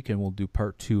the Greek, and we'll do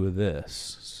part 2 of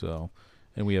this. So,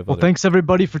 and we have. Well, thanks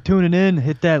everybody for tuning in.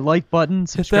 Hit that like button.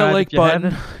 Subscribe. Hit that like if you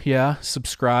button. haven't. Yeah,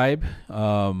 subscribe.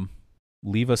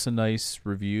 Leave us a nice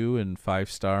review and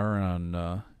 5-star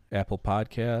on Apple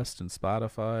Podcast and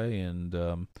Spotify,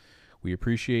 and we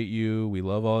appreciate you. We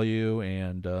love all you,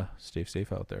 and stay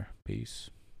safe out there. Peace.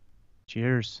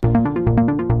 Cheers.